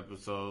more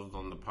episodes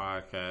on the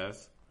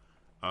podcast.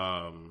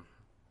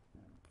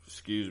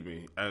 Excuse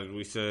me. As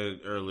we said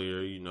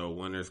earlier, you know,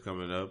 winter's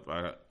coming up.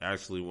 I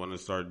actually want to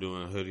start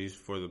doing hoodies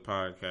for the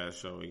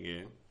podcast show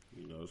again.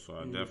 You know, so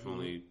I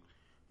definitely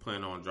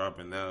plan on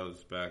dropping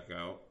those back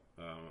out.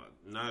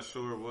 Not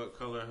sure what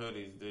color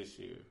hoodies this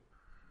year.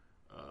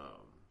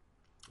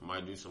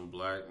 Might do some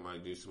black,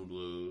 might do some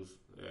blues,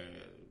 and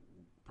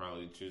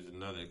probably choose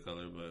another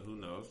color, but who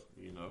knows?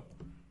 You know,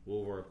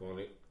 we'll work on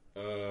it.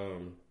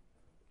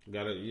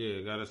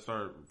 Gotta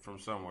start from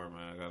somewhere,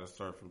 man. Gotta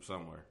start from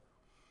somewhere.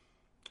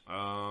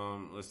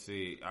 Let's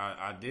see.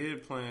 I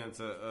did plan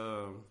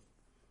to,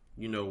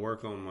 you know,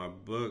 work on my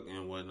book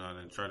and whatnot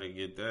and try to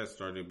get that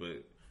started,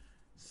 but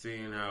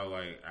seeing how,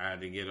 like, I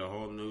had to get a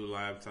whole new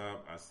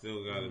laptop, I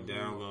still gotta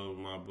download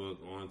my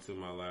book onto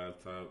my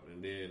laptop,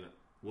 and then,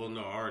 well,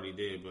 no, I already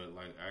did, but,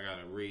 like, I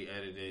gotta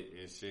re-edit it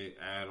and shit,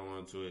 add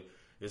on to it.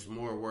 It's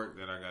more work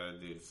that I gotta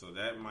do, so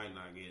that might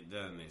not get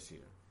done this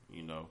year,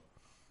 you know.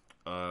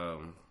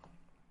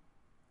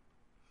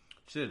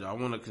 Shit, I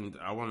want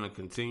to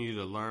continue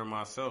to learn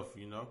myself,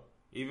 you know.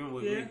 Even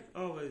with me,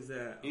 always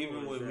that.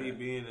 Even with me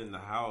being in the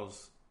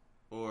house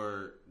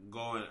or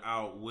going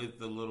out with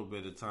the little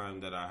bit of time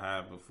that I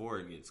have before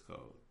it gets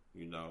cold,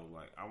 you know,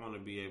 like I want to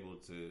be able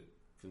to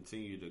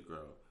continue to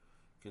grow,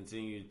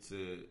 continue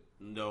to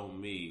know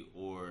me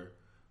or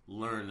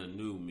learn a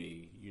new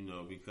me, you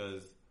know,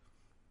 because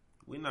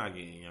we're not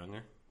getting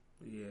younger.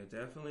 Yeah,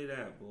 definitely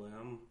that, boy.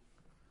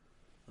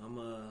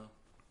 I'm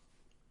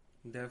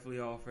definitely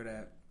all for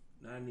that.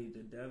 I need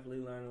to definitely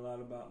learn a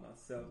lot about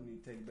myself.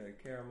 Need to take better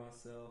care of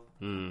myself,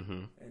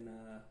 and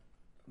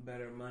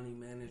better money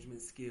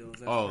management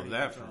skills. That's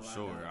that for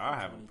sure. I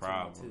have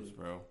problems,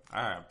 bro.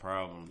 I have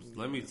problems.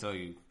 Yeah. Let me tell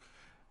you,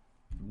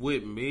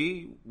 with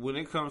me, when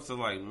it comes to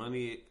like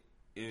money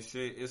and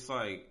shit, it's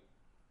like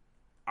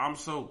I'm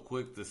so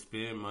quick to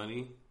spend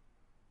money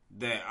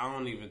that I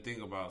don't even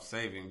think about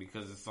saving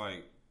because it's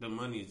like the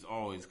money's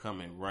always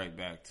coming right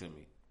back to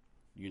me.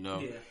 You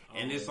know,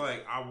 and it's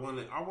like I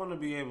want to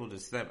be able to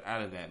step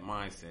out of that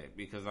mindset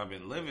because I've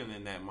been living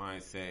in that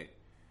mindset,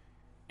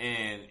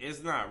 and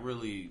it's not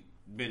really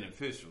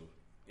beneficial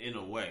in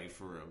a way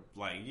for real.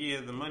 Like,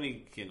 yeah, the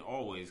money can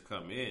always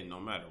come in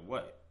no matter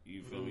what.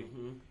 You feel me?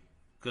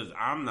 Because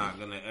I'm not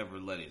gonna ever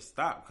let it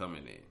stop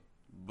coming in,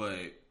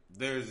 but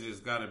there's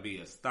just got to be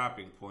a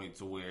stopping point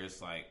to where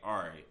it's like, all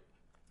right,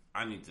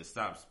 I need to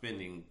stop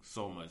spending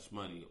so much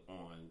money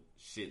on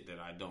shit that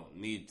I don't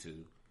need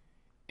to.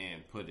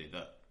 And put it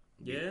up.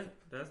 Yeah,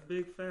 that's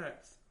big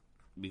facts.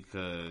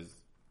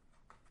 Because,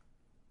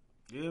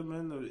 yeah,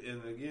 man,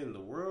 and again, the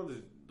world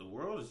is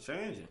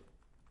changing.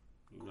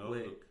 You know,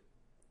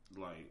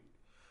 like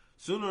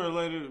sooner or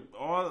later,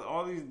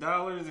 all these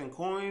dollars and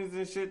coins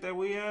and shit that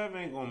we have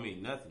ain't gonna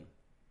mean nothing.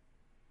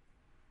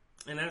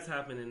 And that's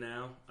happening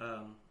now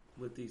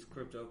with these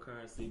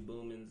cryptocurrency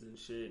boomings and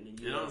shit, and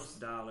the U.S.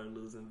 dollar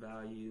losing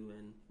value.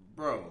 And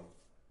bro,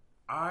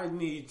 I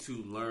need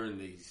to learn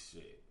these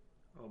shit.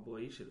 Oh boy,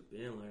 you should have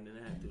been learning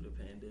that through the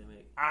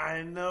pandemic.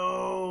 I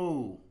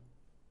know.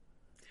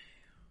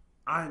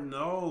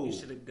 You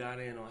should have got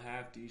in on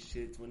half these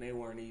shits when they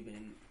weren't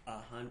even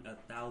a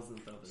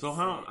thousandth of a So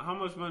cent. how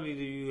much money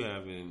do you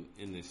have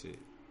in this shit?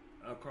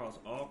 Across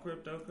all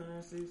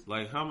cryptocurrencies?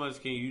 Like how much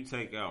can you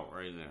take out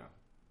right now?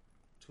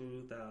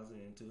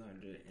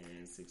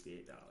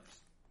 $2,268.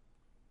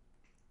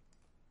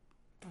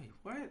 Wait,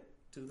 what?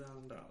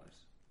 $2,000.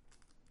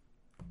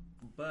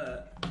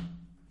 But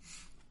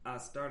I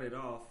started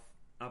off,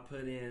 I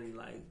put in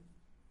like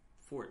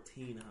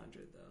 $1,400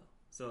 though.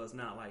 So it's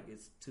not like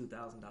it's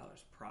 $2,000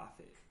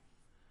 profit.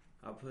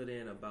 I put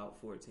in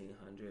about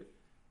 $1,400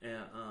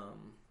 and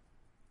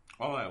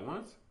all at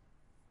once?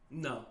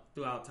 No,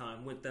 throughout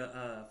time. With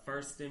the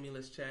first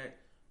stimulus check,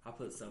 I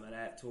put some of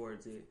that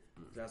towards it.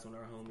 That's when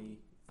our homie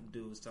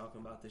dude was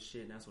talking about the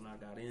shit, and that's when I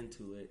got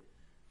into it.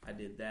 I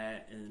did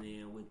that, and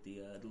then with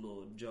the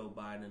little Joe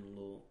Biden,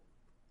 little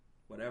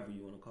whatever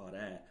you want to call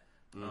that,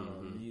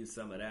 use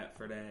some of that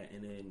for that,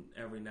 and then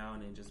every now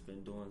and then just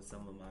been doing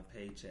some of my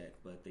paycheck,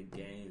 but the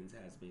gains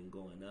has been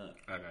going up.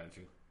 I got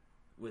you.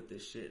 With the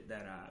shit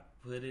that I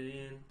put it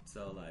in,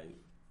 so like,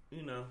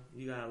 you know,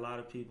 you got a lot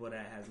of people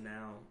that has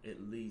now at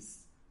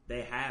least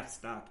they have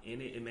stock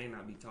in it. It may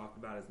not be talked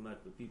about as much,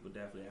 but people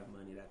definitely have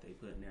money that they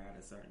put in there at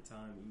a certain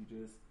time, and you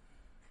just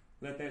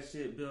let that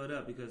shit build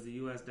up because the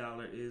U.S.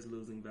 dollar is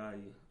losing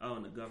value. Oh,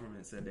 and the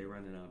government said they're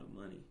running out of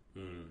money.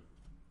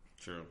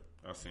 True.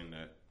 I've seen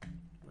that.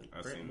 Like,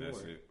 I've Brett seen Moore. that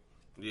shit.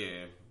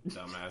 Yeah,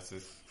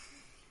 dumbasses.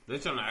 They're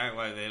trying to act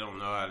like they don't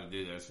know how to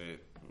do that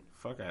shit.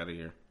 Fuck out of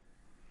here.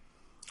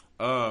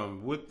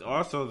 With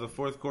also the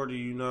fourth quarter,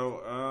 you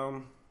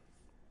know,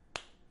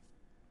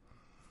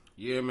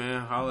 yeah,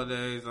 man,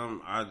 holidays.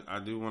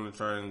 I do want to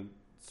try and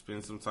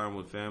spend some time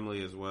with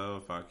family as well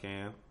if I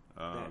can.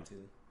 That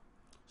too.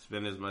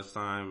 Spend as much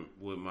time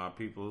with my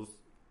peoples,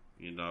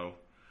 you know.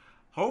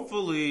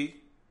 Hopefully,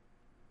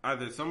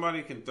 either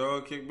somebody can throw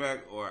a kickback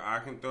or I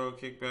can throw a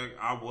kickback.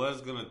 I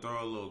was gonna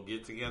throw a little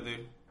get together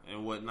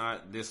and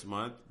whatnot this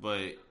month,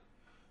 but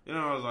you know,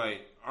 I was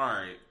like, all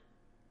right,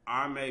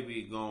 I may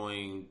be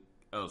going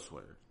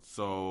elsewhere,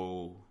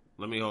 so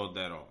let me hold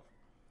that off.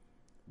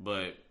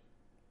 But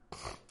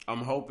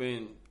I'm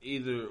hoping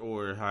either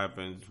or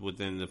happens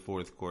within the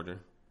fourth quarter.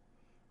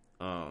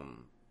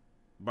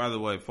 By the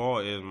way, fall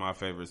is my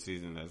favorite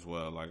season as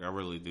well. Like, I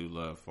really do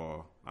love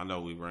fall. I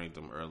know we ranked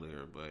them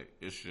earlier, but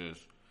it's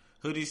just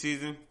hoodie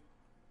season.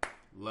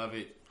 Love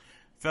it.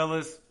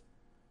 Fellas,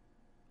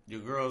 your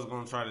girl's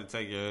gonna try to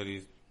take your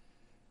hoodies.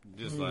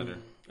 Just let her.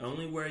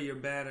 Only wear your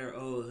bad or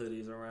old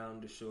hoodies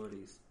around the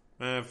shorties.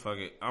 Man, fuck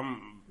it.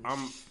 I'm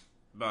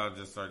about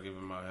to just start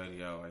giving my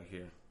hoodie out right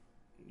here.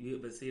 Yeah,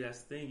 but see,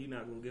 that's the thing. You're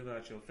not gonna give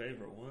out your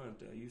favorite one,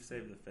 though. You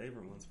save the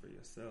favorite ones for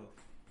yourself.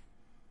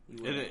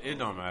 It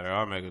don't matter.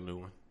 I'll make a new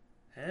one.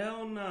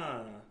 Hell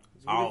nah.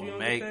 I'll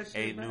make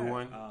a new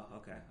one. Oh,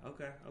 okay.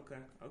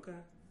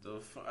 The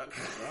fuck?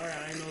 Sorry,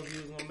 I didn't know if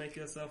you was gonna make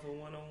yourself a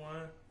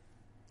one-on-one.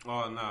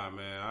 Oh nah,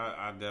 man.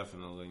 I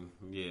definitely,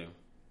 yeah.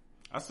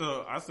 I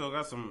still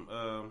got some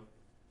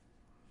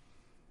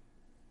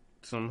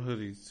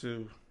hoodies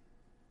too.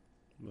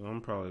 But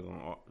I'm probably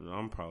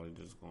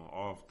just gonna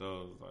off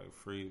those, like,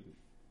 free,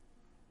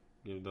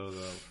 give those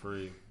out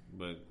free.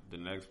 But the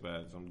next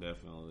batch, I'm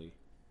definitely,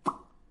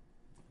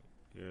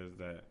 here's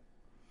that.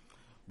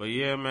 But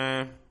yeah,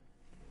 man,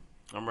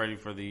 I'm ready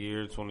for the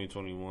year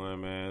 2021,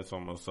 man. It's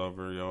almost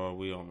over, y'all.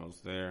 We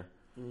almost there.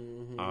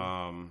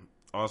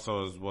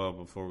 Also, as well,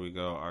 before we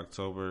go,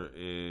 October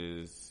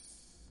is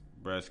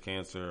Breast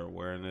Cancer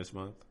Awareness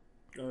Month.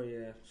 Oh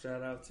yeah,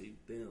 shout out to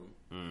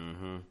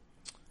them.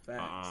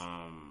 Facts.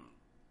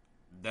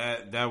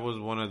 That was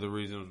one of the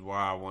reasons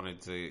why I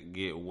wanted to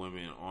get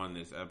women on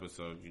this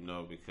episode, you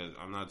know, because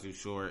I'm not too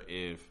sure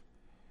if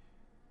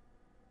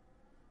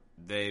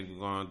they've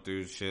gone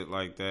through shit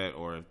like that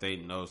or if they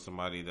know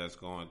somebody that's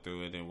going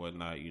through it and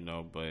whatnot, you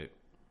know, but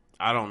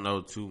I don't know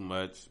too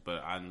much,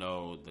 but I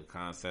know the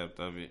concept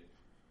of it.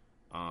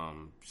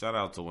 Shout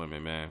out to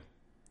women, man.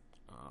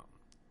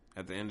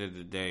 At the end of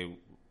the day,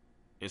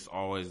 it's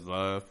always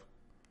love.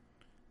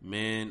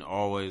 Men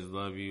always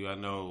love you. I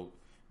know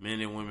men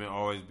and women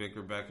always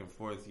bicker back and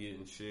forth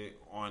getting shit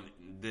on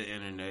the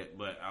internet,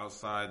 but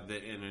outside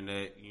the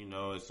internet, you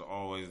know, it's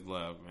always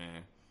love,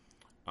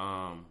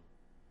 man.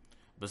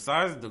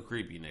 Besides the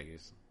creepy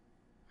niggas.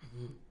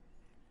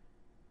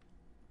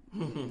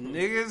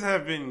 Niggas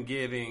have been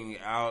getting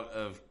out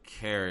of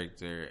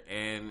character,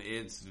 and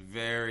it's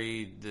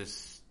very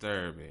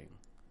disturbing.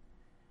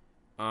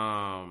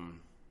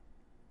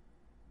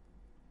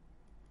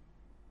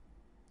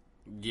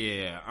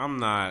 Yeah, I'm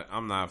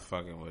not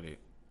fucking with it.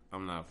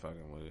 I'm not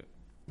fucking with it.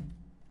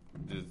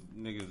 Just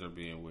niggas are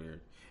being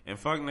weird. And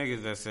fuck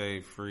niggas that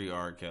say free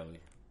R. Kelly.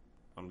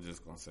 I'm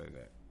just gonna say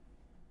that.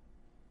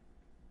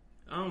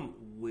 I'm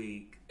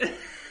weak.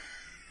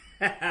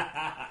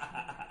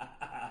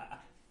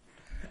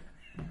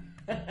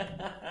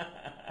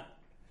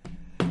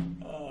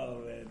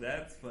 Oh man,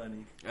 that's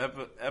funny.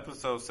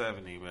 Episode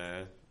 70,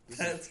 man.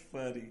 That's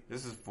funny.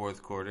 This is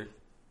fourth quarter.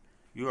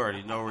 You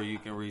already know where you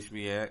can reach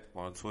me at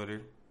on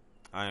Twitter.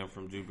 I am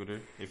from Jupiter.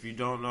 If you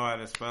don't know how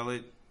to spell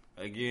it,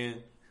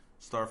 again,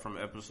 start from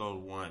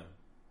episode 1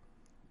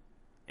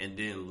 and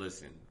then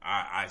listen.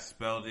 I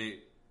spelled it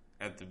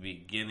at the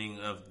beginning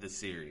of the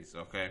series,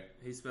 okay?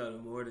 He spelled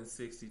it more than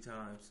 60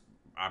 times.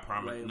 I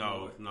promise. Way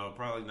No, more.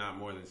 probably not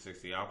more than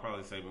 60. I'll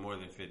probably say more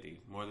than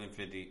 50. More than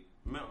 50.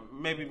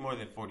 Maybe more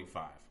than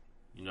 45.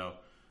 You know?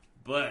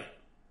 But,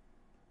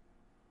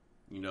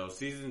 you know,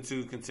 season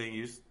 2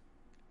 continues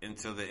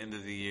until the end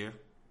of the year.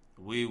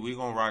 We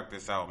gonna rock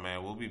this out,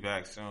 man. We'll be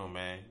back soon,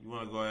 man. You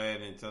want to go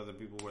ahead and tell the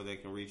people where they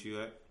can reach you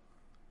at?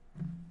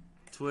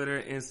 Twitter,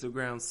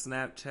 Instagram,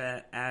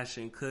 Snapchat,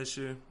 Ashton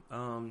Kutcher.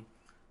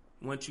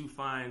 once you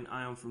find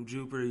I Am From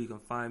Jupiter, you can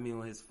find me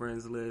on his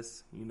friends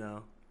list. You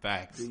know,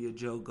 Facts. do your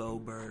Joe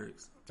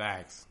Goldbergs.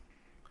 Facts.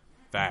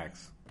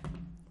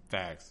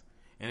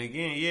 And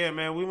again, yeah,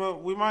 man,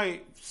 we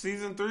might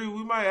season 3.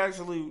 We might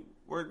actually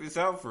work this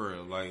out for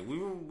real. Like we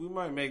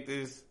might make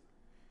this.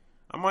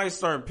 I might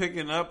start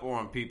picking up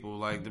on people,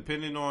 like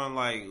depending on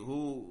like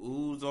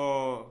who's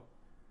all.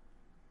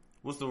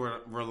 What's the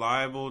word?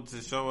 Reliable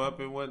to show up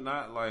and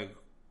whatnot. Like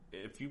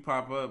if you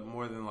pop up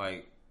more than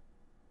like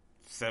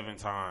 7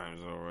 times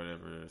or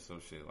whatever, or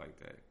some shit like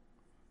that,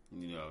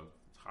 you know,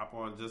 hop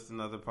on Just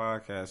Another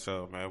Podcast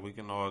show, man. We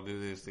can all do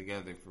this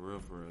together for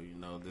real. You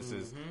know, this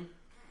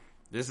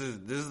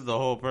is the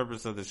whole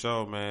purpose of the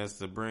show, man. Is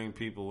to bring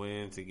people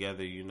in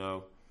together. You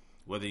know,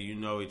 whether you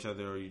know each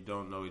other or you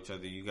don't know each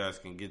other, you guys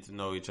can get to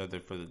know each other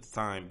for the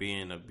time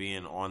being of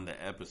being on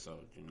the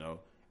episode. You know,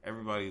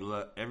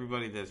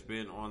 everybody that's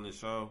been on the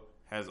show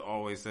has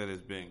always said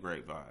it's been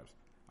great vibes.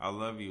 I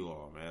love you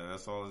all, man.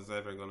 That's all it's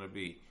ever going to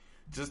be.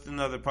 Just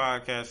Another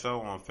Podcast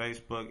show on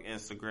Facebook,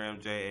 Instagram,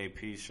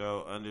 JAP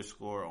show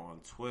 _ on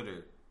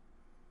Twitter.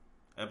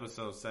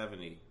 Episode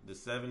 70. The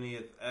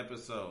 70th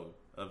episode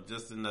of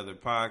Just Another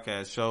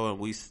Podcast show, and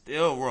we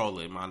still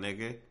rolling, my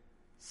nigga.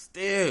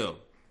 Still.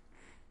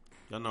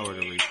 Y'all know where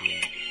to reach me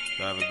at.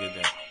 So have a good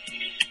day.